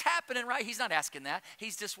 Why is this happening, right? He's not asking that.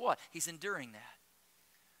 He's just what? He's enduring that.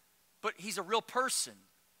 But he's a real person.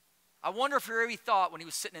 I wonder if he ever thought when he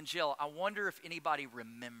was sitting in jail, I wonder if anybody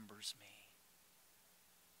remembers me.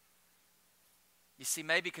 You see,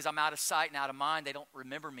 maybe because I'm out of sight and out of mind, they don't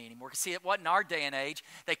remember me anymore. See, it wasn't our day and age.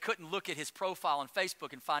 They couldn't look at his profile on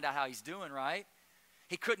Facebook and find out how he's doing, right?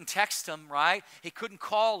 He couldn't text him, right? He couldn't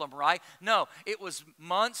call him, right? No, it was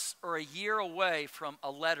months or a year away from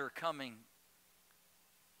a letter coming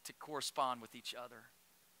to correspond with each other.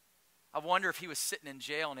 I wonder if he was sitting in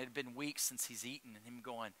jail and it had been weeks since he's eaten and him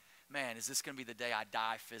going, man, is this going to be the day I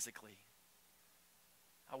die physically?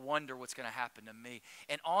 I wonder what's going to happen to me.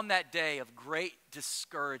 And on that day of great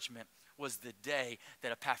discouragement was the day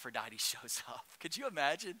that Epaphroditus shows up. Could you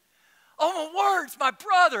imagine? Oh, my word, it's my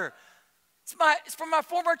brother. It's from my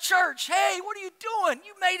former church. Hey, what are you doing?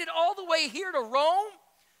 You made it all the way here to Rome?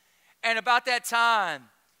 And about that time,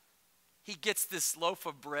 he gets this loaf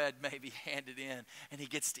of bread maybe handed in, and he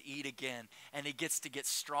gets to eat again, and he gets to get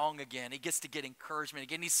strong again. He gets to get encouragement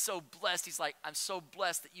again. He's so blessed. He's like, I'm so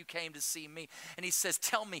blessed that you came to see me. And he says,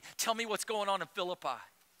 tell me what's going on in Philippi.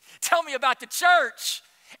 Tell me about the church.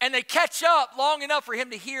 And they catch up long enough for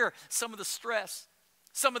him to hear some of the stress,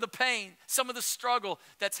 some of the pain, some of the struggle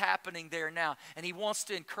that's happening there now. And he wants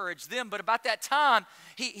to encourage them. But about that time,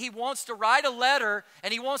 he wants to write a letter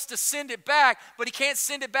and he wants to send it back. But he can't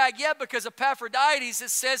send it back yet because Epaphroditus, it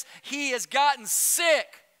says he has gotten sick.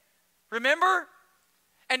 Remember?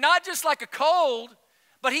 And not just like a cold,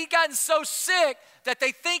 but he'd gotten so sick that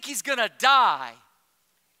they think he's going to die.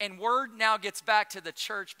 And word now gets back to the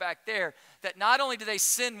church back there that not only do they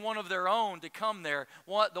send one of their own to come there,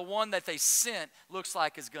 the one that they sent looks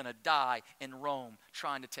like is going to die in Rome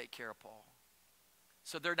trying to take care of Paul.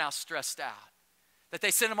 So they're now stressed out that they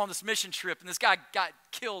sent him on this mission trip and this guy got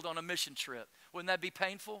killed on a mission trip. Wouldn't that be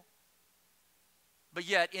painful? But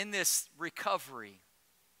yet in this recovery,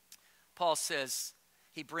 Paul says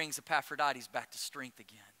he brings Epaphroditus back to strength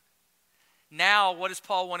again. Now, what does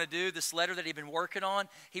Paul want to do? This letter that he'd been working on,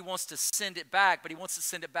 he wants to send it back, but he wants to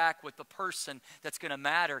send it back with the person that's going to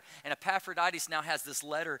matter. And Epaphroditus now has this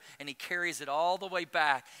letter, and he carries it all the way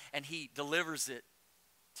back, and he delivers it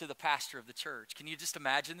to the pastor of the church. Can you just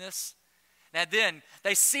imagine this? Now then,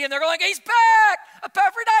 they see him, they're going, he's back!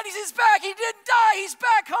 Epaphroditus is back! He didn't die! He's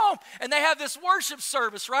back home! And they have this worship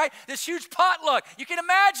service, right? This huge potluck. You can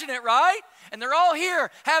imagine it, right? And they're all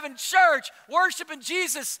here having church, worshiping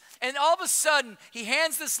Jesus. And all of a sudden, he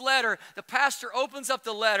hands this letter. The pastor opens up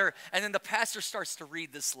the letter, and then the pastor starts to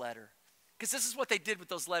read this letter. Because this is what they did with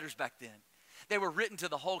those letters back then. They were written to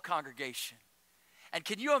the whole congregation. And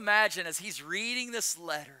can you imagine as he's reading this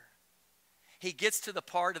letter, he gets to the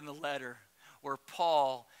part in the letter where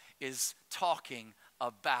Paul is talking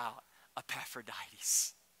about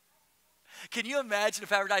Epaphroditus. Can you imagine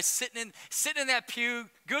Epaphroditus sitting in that pew,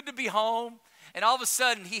 good to be home, and all of a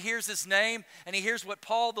sudden he hears his name and he hears what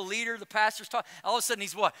Paul, the leader, the pastor's talking. All of a sudden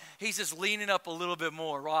he's what? He's just leaning up a little bit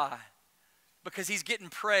more. Why? Because he's getting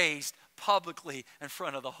praised publicly in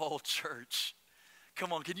front of the whole church.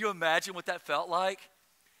 Come on, can you imagine what that felt like?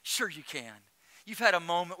 Sure you can. You've had a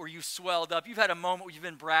moment where you swelled up. You've had a moment where you've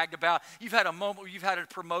been bragged about. You've had a moment where you've had a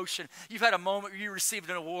promotion. You've had a moment where you received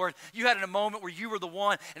an award. You had a moment where you were the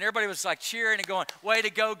one and everybody was like cheering and going, way to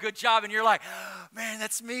go, good job. And you're like, oh, man,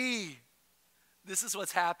 that's me. This is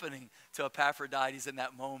what's happening to Epaphroditus in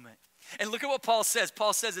that moment. And look at what Paul says.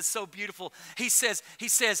 Paul says it's so beautiful. He says,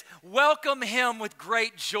 welcome him with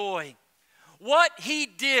great joy. What he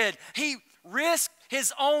did, he risked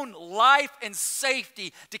his own life and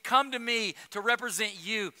safety to come to me to represent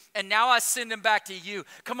you. And now I send him back to you.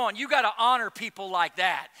 Come on, you got to honor people like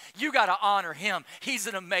that. You got to honor him. He's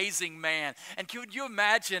an amazing man. And could you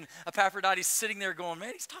imagine Epaphroditus sitting there going,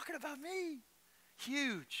 man, he's talking about me.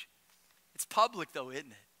 Huge. It's public though,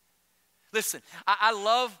 isn't it? Listen, I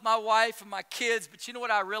love my wife and my kids, but you know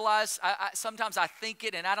what I realize? Sometimes I think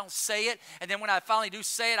it and I don't say it. And then when I finally do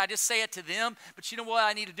say it, I just say it to them. But you know what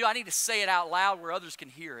I need to do? I need to say it out loud where others can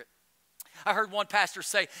hear it. I heard one pastor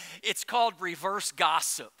say, it's called reverse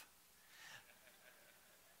gossip.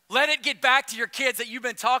 Let it get back to your kids that you've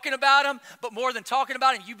been talking about them, but more than talking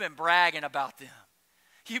about them, you've been bragging about them.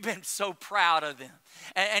 You've been so proud of them.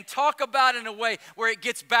 And talk about it in a way where it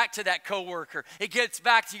gets back to that coworker. It gets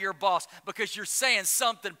back to your boss because you're saying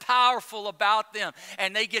something powerful about them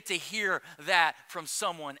and they get to hear that from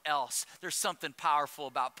someone else. There's something powerful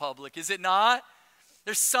about public, is it not?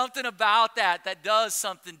 There's something about that that does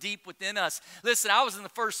something deep within us. Listen, I was in the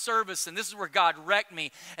first service, and this is where God wrecked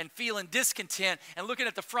me, and feeling discontent and looking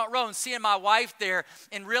at the front row and seeing my wife there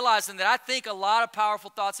and realizing that I think a lot of powerful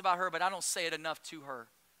thoughts about her, but I don't say it enough to her.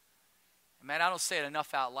 Man, I don't say it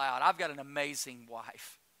enough out loud. I've got an amazing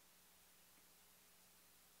wife.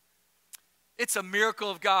 It's a miracle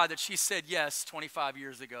of God that she said yes 25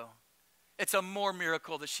 years ago. It's a more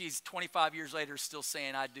miracle that she's 25 years later still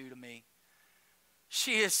saying I do to me.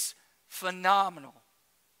 She is phenomenal.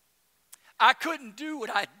 I couldn't do what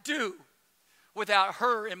I do without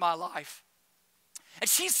her in my life. And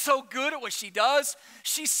she's so good at what she does.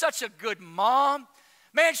 She's such a good mom.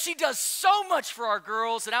 Man, she does so much for our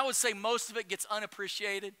girls, and I would say most of it gets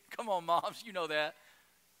unappreciated. Come on, moms, you know that.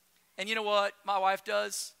 And you know what my wife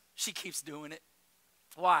does? She keeps doing it.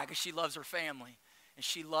 Why? Because she loves her family. And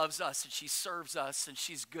she loves us, and she serves us, and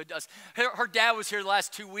she's good to us. Her dad was here the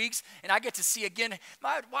last 2 weeks, and I get to see again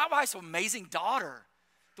my wife's an amazing daughter.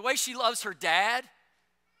 The way she loves her dad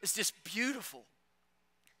is just beautiful.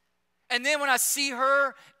 And then when I see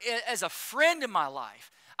her as a friend in my life,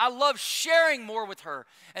 I love sharing more with her.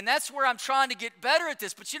 And that's where I'm trying to get better at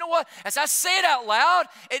this. But you know what? As I say it out loud,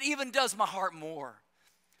 it even does my heart more.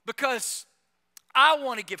 Because I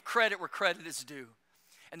want to give credit where credit is due.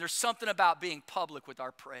 And there's something about being public with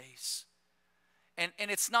our praise. And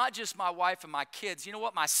it's not just my wife and my kids. You know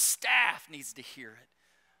what? My staff needs to hear it.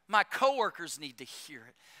 My coworkers need to hear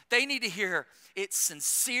it. They need to hear it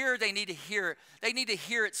sincere. They need to hear it. They need to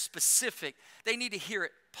hear it specific. They need to hear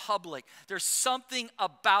it public. There's something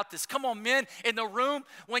about this. Come on, men in the room.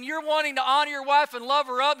 When you're wanting to honor your wife and love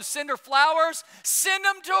her up and send her flowers, send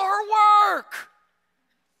them to her work.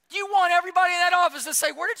 You want everybody in that office to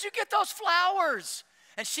say, where did you get those flowers?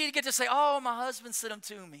 And she'd get to say, oh, my husband sent them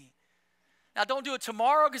to me. Now, don't do it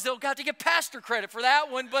tomorrow because they'll have to get pastor credit for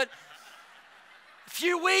that one. But a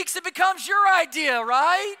few weeks, it becomes your idea,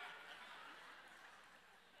 right?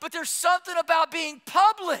 But there's something about being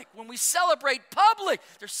public. When we celebrate public,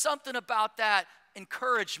 there's something about that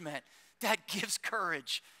encouragement that gives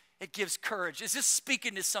courage. It gives courage. Is this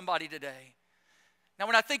speaking to somebody today? Now,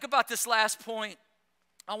 when I think about this last point,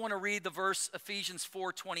 I want to read the verse, Ephesians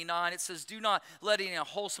 4:29. It says, do not let any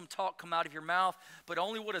unwholesome talk come out of your mouth, but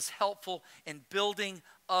only what is helpful in building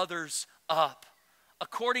others up,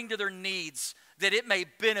 according to their needs, that it may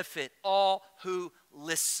benefit all who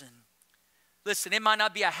listen. Listen, it might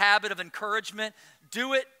not be a habit of encouragement.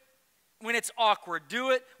 Do it when it's awkward.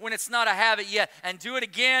 Do it when it's not a habit yet. And do it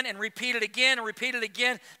again and repeat it again and repeat it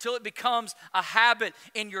again till it becomes a habit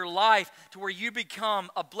in your life to where you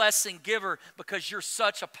become a blessing giver because you're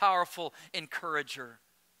such a powerful encourager.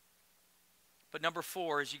 But number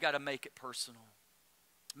 4 is you got to make it personal.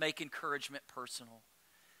 Make encouragement personal.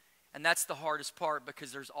 And that's the hardest part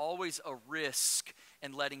because there's always a risk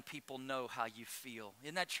in letting people know how you feel.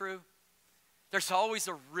 Isn't that true? There's always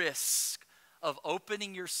a risk of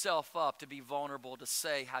opening yourself up to be vulnerable to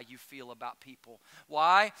say how you feel about people.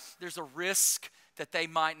 Why? There's a risk that they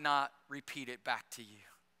might not repeat it back to you.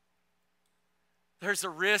 There's a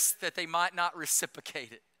risk that they might not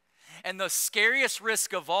reciprocate it. And the scariest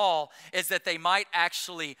risk of all is that they might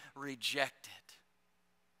actually reject it.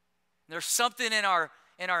 There's something in our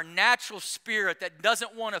natural spirit that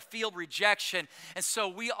doesn't want to feel rejection. And so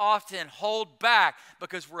we often hold back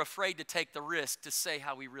because we're afraid to take the risk to say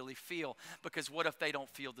how we really feel. Because what if they don't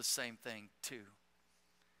feel the same thing too?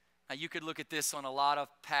 Now you could look at this on a lot of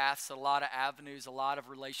paths, a lot of avenues, a lot of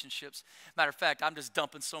relationships. Matter of fact, I'm just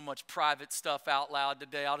dumping so much private stuff out loud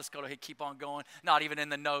today. I'll just go ahead and keep on going, not even in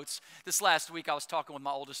the notes. This last week I was talking with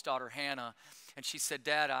my oldest daughter, Hannah, and she said,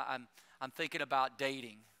 Dad, I'm thinking about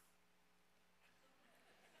dating.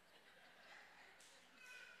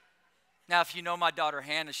 Now, if you know my daughter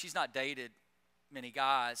Hannah, she's not dated many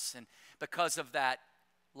guys. And because of that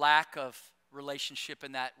lack of relationship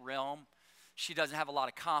in that realm, she doesn't have a lot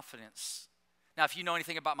of confidence. Now, if you know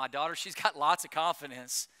anything about my daughter, she's got lots of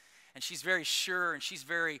confidence. And she's very sure and she's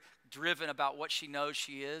very driven about what she knows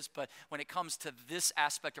she is. But when it comes to this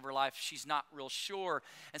aspect of her life, she's not real sure.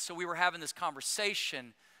 And so we were having this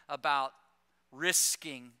conversation about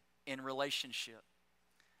risking in relationship.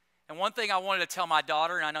 And one thing I wanted to tell my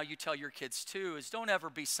daughter, and I know you tell your kids too, is don't ever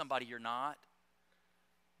be somebody you're not.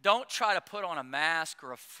 Don't try to put on a mask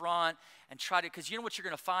or a front and try to, because you know what you're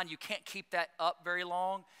going to find? You can't keep that up very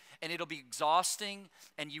long, and it'll be exhausting,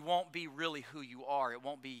 and you won't be really who you are. It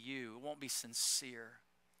won't be you. It won't be sincere.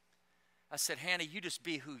 I said, Hannah, you just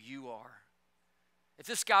be who you are. If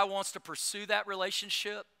this guy wants to pursue that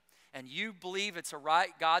relationship, and you believe it's a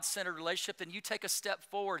right, God-centered relationship, then you take a step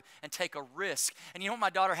forward and take a risk. And you know what my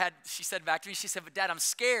daughter had? She said back to me, she said, but Dad, I'm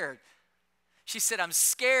scared. She said, I'm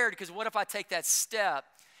scared because what if I take that step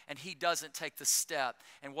and he doesn't take the step?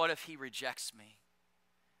 And what if he rejects me?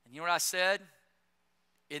 And you know what I said?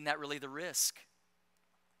 Isn't that really the risk?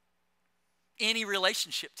 Any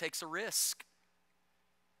relationship takes a risk.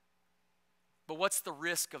 But what's the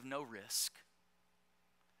risk of no risk?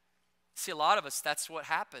 See, a lot of us, that's what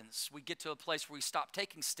happens. We get to a place where we stop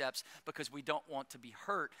taking steps because we don't want to be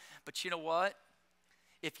hurt. But you know what?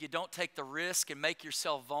 If you don't take the risk and make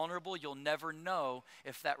yourself vulnerable, you'll never know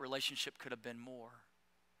if that relationship could have been more.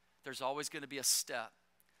 There's always going to be a step.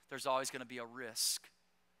 There's always going to be a risk.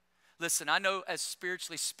 Listen, I know as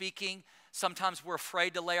spiritually speaking, sometimes we're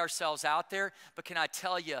afraid to lay ourselves out there, but can I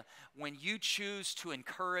tell you, when you choose to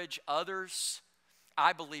encourage others,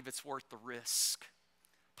 I believe it's worth the risk.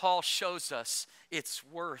 Paul shows us it's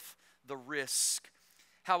worth the risk.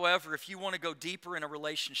 However, if you want to go deeper in a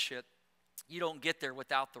relationship, you don't get there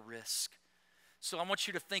without the risk. So I want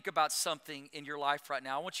you to think about something in your life right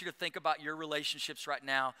now. I want you to think about your relationships right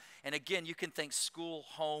now. And again, you can think school,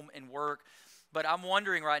 home, and work. But I'm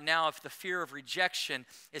wondering right now if the fear of rejection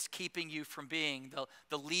is keeping you from being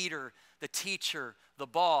the leader, the teacher, the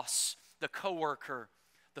boss, the coworker,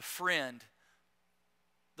 the friend,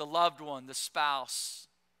 the loved one, the spouse,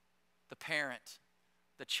 the parent,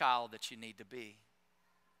 the child that you need to be.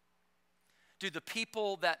 Do the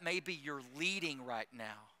people that maybe you're leading right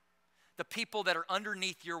now, the people that are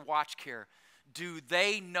underneath your watch care, do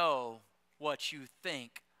they know what you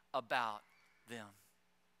think about them?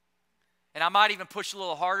 And I might even push a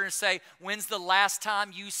little harder and say, when's the last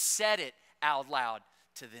time you said it out loud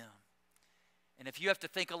to them? And if you have to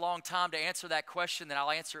think a long time to answer that question, then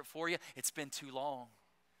I'll answer it for you. It's been too long.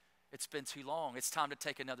 It's been too long. It's time to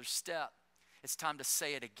take another step. It's time to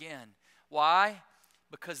say it again. Why?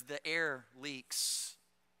 Because the air leaks.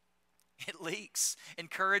 It leaks.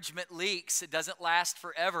 Encouragement leaks. It doesn't last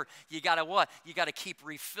forever. You got to what? You got to keep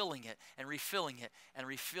refilling it and refilling it and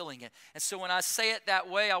refilling it. And so when I say it that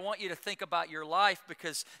way, I want you to think about your life,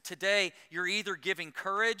 because today you're either giving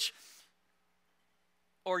courage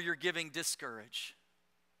or you're giving discourage.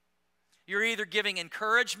 You're either giving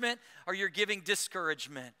encouragement or you're giving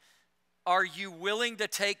discouragement. Are you willing to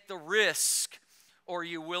take the risk, or are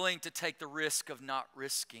you willing to take the risk of not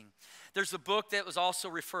risking? There's a book that was also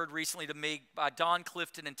referred recently to me by Don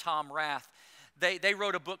Clifton and Tom Rath. They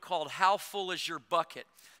wrote a book called How Full Is Your Bucket?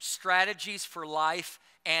 Strategies for Life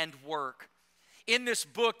and Work. In this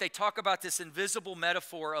book, they talk about this invisible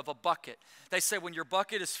metaphor of a bucket. They say when your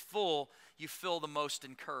bucket is full, you feel the most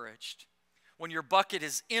encouraged. When your bucket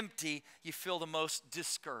is empty, you feel the most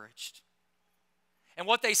discouraged. And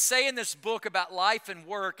what they say in this book about life and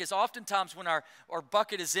work is oftentimes when our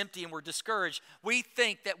bucket is empty and we're discouraged, we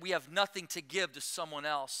think that we have nothing to give to someone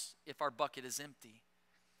else if our bucket is empty.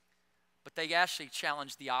 But they actually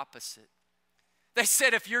challenge the opposite. They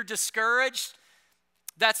said if you're discouraged,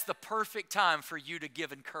 that's the perfect time for you to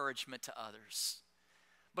give encouragement to others.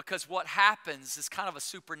 Because what happens is kind of a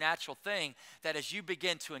supernatural thing, that as you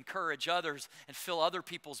begin to encourage others and fill other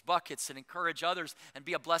people's buckets and encourage others and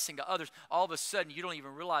be a blessing to others, all of a sudden you don't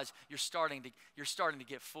even realize you're starting to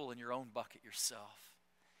get full in your own bucket yourself.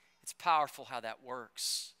 It's powerful how that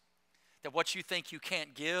works. That what you think you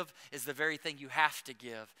can't give is the very thing you have to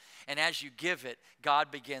give. And as you give it, God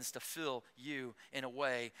begins to fill you in a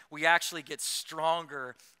way. We actually get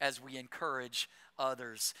stronger as we encourage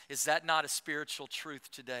others. Is that not a spiritual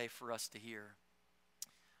truth today for us to hear?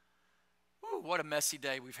 Ooh, what a messy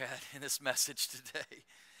day we've had in this message today.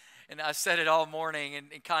 And I said it all morning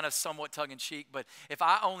and kind of somewhat tongue-in-cheek, but if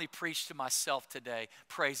I only preached to myself today,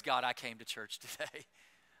 praise God I came to church today.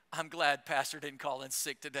 I'm glad Pastor didn't call in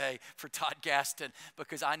sick today for TODD GASTON,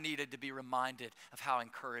 because I needed to be reminded of how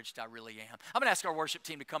encouraged I really am. I'm going to ask our worship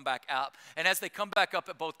team to come back up. And as they come back up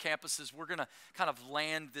at both campuses, we're going to kind of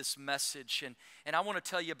land this message. And I want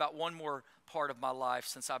to tell you about one more part of my life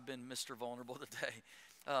since I've been Mr. Vulnerable today.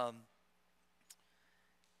 A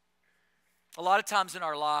lot of times in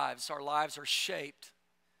our lives are shaped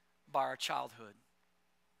by our childhood.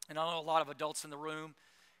 And I know a lot of adults in the room,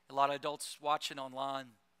 a lot of adults watching online.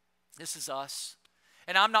 This is us.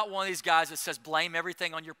 And I'm not one of these guys that says blame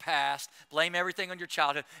everything on your past, blame everything on your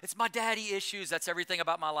childhood. It's my daddy issues, that's everything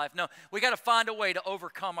about my life. No, we got to find a way to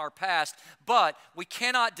overcome our past, but we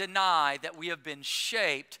cannot deny that we have been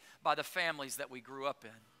shaped by the families that we grew up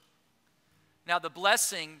in. Now, the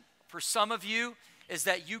blessing for some of you is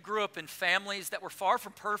that you grew up in families that were far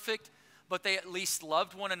from perfect, but they at least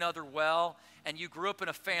loved one another well, and you grew up in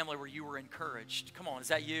a family where you were encouraged. Come on, is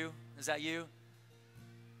that you? Is that you?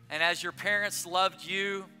 And as your parents loved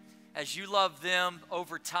you, as you loved them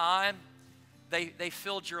over time, they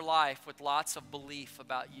filled your life with lots of belief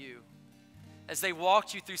about you. as they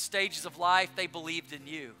walked you through stages of life, they believed in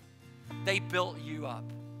you. They built you up.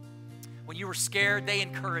 When you were scared, they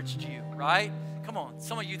encouraged you, right? Come on,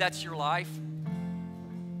 some of you, that's your life.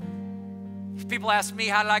 If people ask me,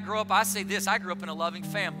 how did I grow up? I say this, I grew up in a loving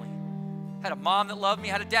family. Had a mom that loved me,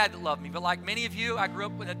 had a dad that loved me. But like many of you, I grew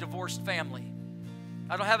up in a divorced family.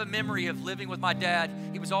 I don't have a memory of living with my dad.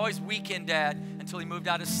 He was always weekend dad until he moved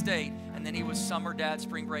out of state. And then he was summer dad,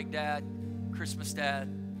 spring break dad, Christmas dad.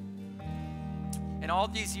 And all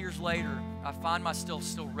these years later, I find myself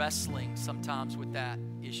still wrestling sometimes with that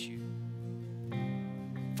issue.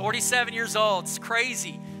 47 years old, it's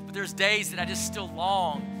crazy, but there's days that I just still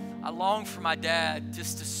long. I long for my dad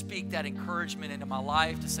just to speak that encouragement into my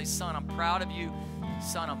life, to say, son, I'm proud of you.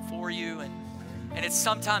 Son, I'm for you. And it's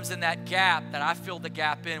sometimes in that gap that I fill the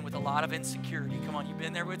gap in with a lot of insecurity. Come on, you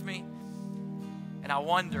been there with me? And I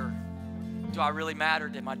wonder, do I really matter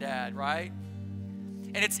to my dad, right?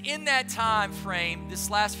 And it's in that time frame, this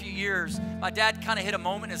last few years, my dad kind of hit a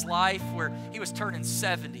moment in his life where he was turning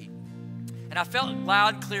 70. And I felt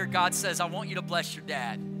loud and clear, God says, I want you to bless your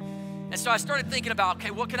dad. And so I started thinking about,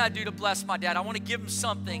 okay, what can I do to bless my dad? I want to give him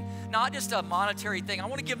something, not just a monetary thing. I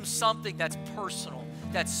want to give him something that's personal,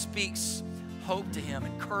 that speaks hope to him,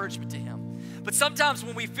 encouragement to him. But sometimes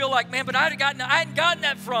when we feel like, man, but I hadn't gotten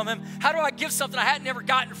that from him. How do I give something I hadn't never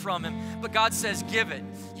gotten from him? But God says, give it.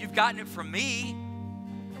 You've gotten it from me.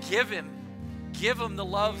 Give him the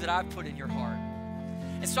love that I've put in your heart.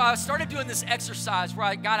 And so I started doing this exercise where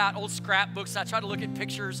I got out old scrapbooks and I tried to look at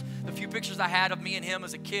pictures, the few pictures I had of me and him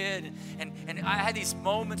as a kid. And I had these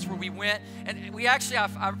moments where we went, and we actually,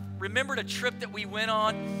 I remembered a trip that we went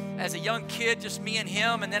on as a young kid, just me and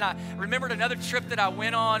him. And then I remembered another trip that I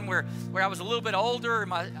went on where I was a little bit older.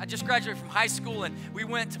 I just graduated from high school, and we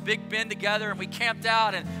went to Big Bend together, and we camped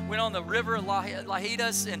out and went on the river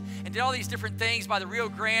Lajitas and did all these different things by the Rio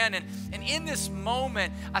Grande. And in this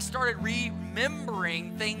moment, I started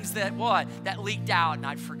remembering things that leaked out and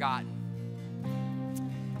I'd forgotten.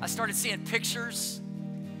 I started seeing pictures,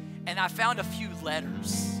 and I found a few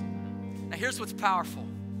letters. Now here's what's powerful.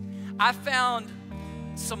 I found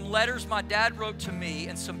some letters my dad wrote to me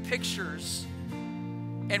and some pictures,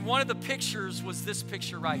 and one of the pictures was this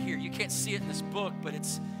picture right here. You can't see it in this book, but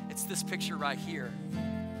it's this picture right here.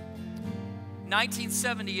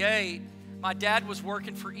 1978, my dad was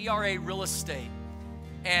working for ERA Real Estate,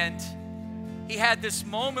 and he had this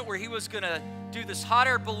moment where he was going to do this hot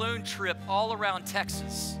air balloon trip all around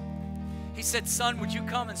Texas. He said, son, would you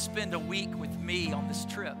come and spend a week with me on this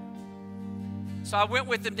trip? So I went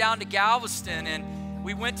with him down to Galveston, and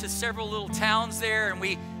we went to several little towns there, and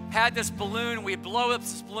we had this balloon, and we'd blow up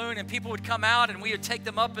this balloon, and people would come out, and we would take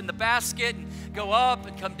them up in the basket and go up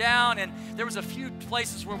and come down. And there was a few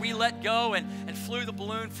places where we let go and flew the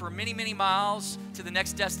balloon for many, many miles to the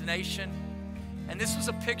next destination. And this was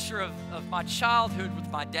a picture of my childhood with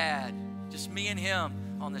my dad, just me and him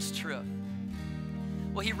on this trip.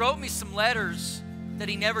 Well, he wrote me some letters that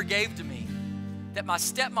he never gave to me, that my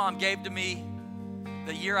stepmom gave to me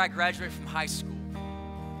the year I graduated from high school.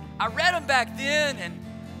 I read them back then, and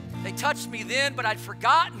they touched me then, but I'd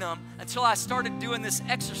forgotten them until I started doing this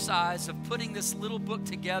exercise of putting this little book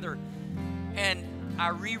together, and I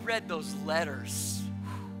reread those letters.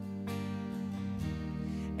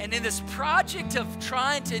 And in this project of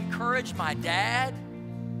trying to encourage my dad,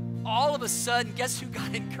 all of a sudden, guess who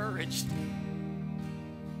got encouraged?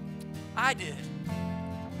 I did.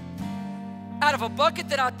 Out of a bucket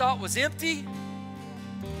that I thought was empty,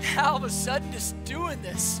 all of a sudden just doing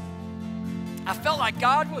this, I felt like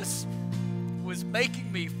God was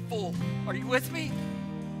making me full. Are you with me?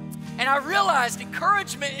 And I realized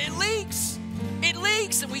encouragement, it leaks. It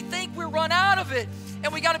leaks, and we think we're run out of it,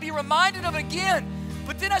 and we got to be reminded of it again.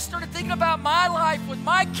 But then I started thinking about my life with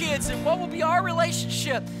my kids and what will be our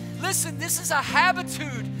relationship. Listen, this is a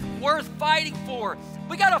habitude worth fighting for.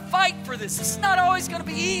 We got to fight for this. This is not always going to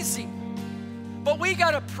be easy. But we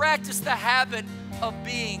got to practice the habit of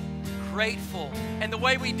being grateful. And the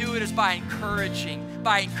way we do it is by encouraging.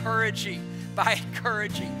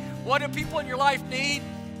 What do people in your life need?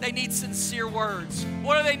 They need sincere words.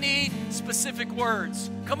 What do they need? Specific words.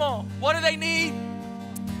 Come on. What do they need?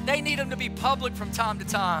 They need them to be public from time to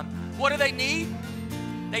time. What do they need?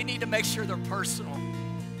 They need to make sure they're personal.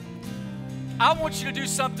 I want you to do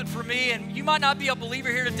something for me, and you might not be a believer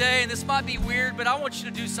here today, and this might be weird, but I want you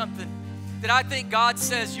to do something that I think God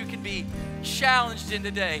says you can be challenged in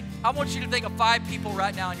today. I want you to think of 5 people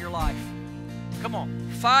right now in your life. Come on,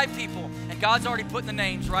 5 people, and God's already putting the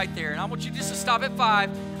names right there. And I want you just to stop at 5.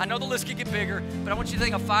 I know the list could get bigger, but I want you to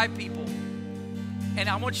think of 5 people. And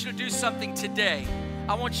I want you to do something today.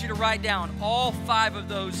 I want you to write down all 5 of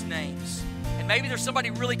those names. And maybe there's somebody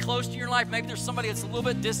really close to your life. Maybe there's somebody that's a little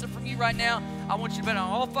bit distant from you right now. I want you to put on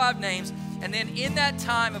all 5 names. And then in that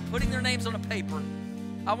time of putting their names on a paper,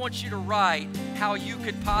 I want you to write how you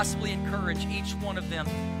could possibly encourage each one of them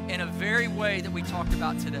in a very way that we talked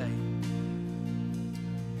about today.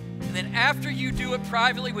 And then after you do it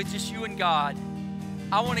privately with just you and God,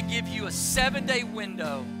 I want to give you a 7-day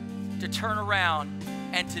window to turn around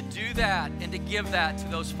and to do that and to give that to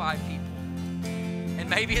those 5 people. And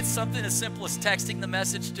maybe it's something as simple as texting the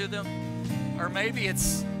message to them, or maybe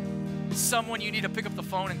it's someone you need to pick up the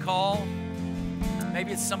phone and call.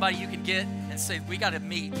 Maybe it's somebody you can get and say, we got to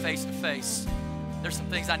meet face to face. There's some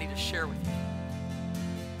things I need to share with you.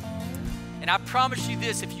 And I promise you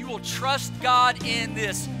this, if you will trust God in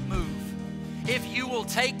this move, if you will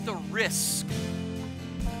take the risk,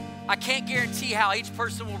 I can't guarantee how each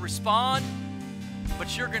person will respond,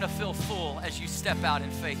 but you're going to feel full as you step out in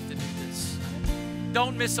faith to do this.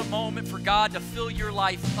 Don't miss a moment for God to fill your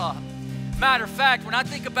life up. Matter of fact, when I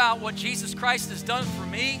think about what Jesus Christ has done for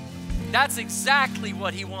me, that's exactly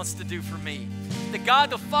what he wants to do for me. That God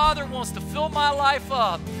the Father wants to fill my life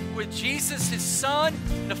up with Jesus, his Son,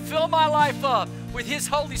 to fill my life up with his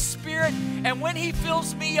Holy Spirit. And when he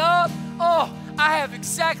fills me up, I have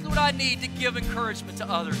exactly what I need to give encouragement to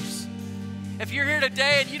others. If you're here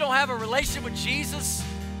today and you don't have a relationship with Jesus,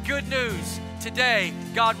 good news. Today,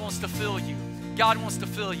 God wants to fill you. God wants to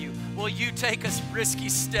fill you. Will you take a risky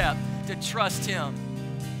step to trust him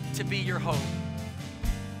to be your hope?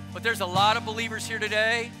 But there's a lot of believers here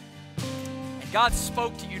today, and God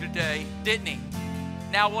spoke to you today, didn't he?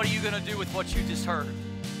 Now what are you going to do with what you just heard?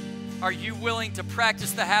 Are you willing to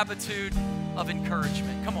practice the habitude of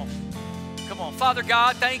encouragement? Come on. Come on. Father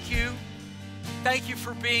God, thank you. Thank you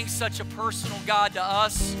for being such a personal God to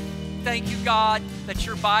us. Thank you, God, that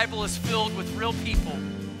your Bible is filled with real people.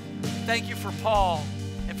 Thank you for Paul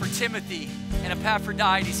and for Timothy and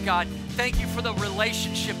Epaphroditus, God. Thank you for the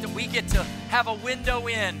relationship that we get to have a window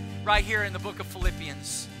in right here in the book of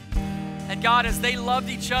Philippians. And God, as they loved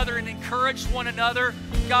each other and encouraged one another,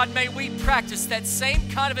 God, may we practice that same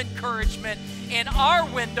kind of encouragement in our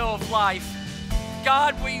window of life.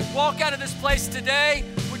 God, we walk out of this place today,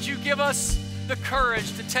 would you give us the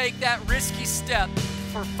courage to take that risky step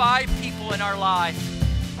for 5 people in our life?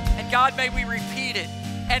 And God, may we repeat it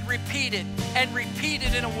and repeat it and repeat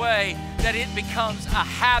it in a way that it becomes a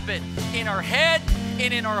habit in our head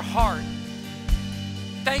and in our heart.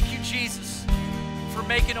 Thank you, Jesus, for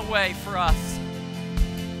making a way for us.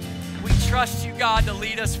 We trust you, God, to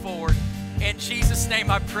lead us forward. In Jesus' name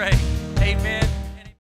I pray, amen.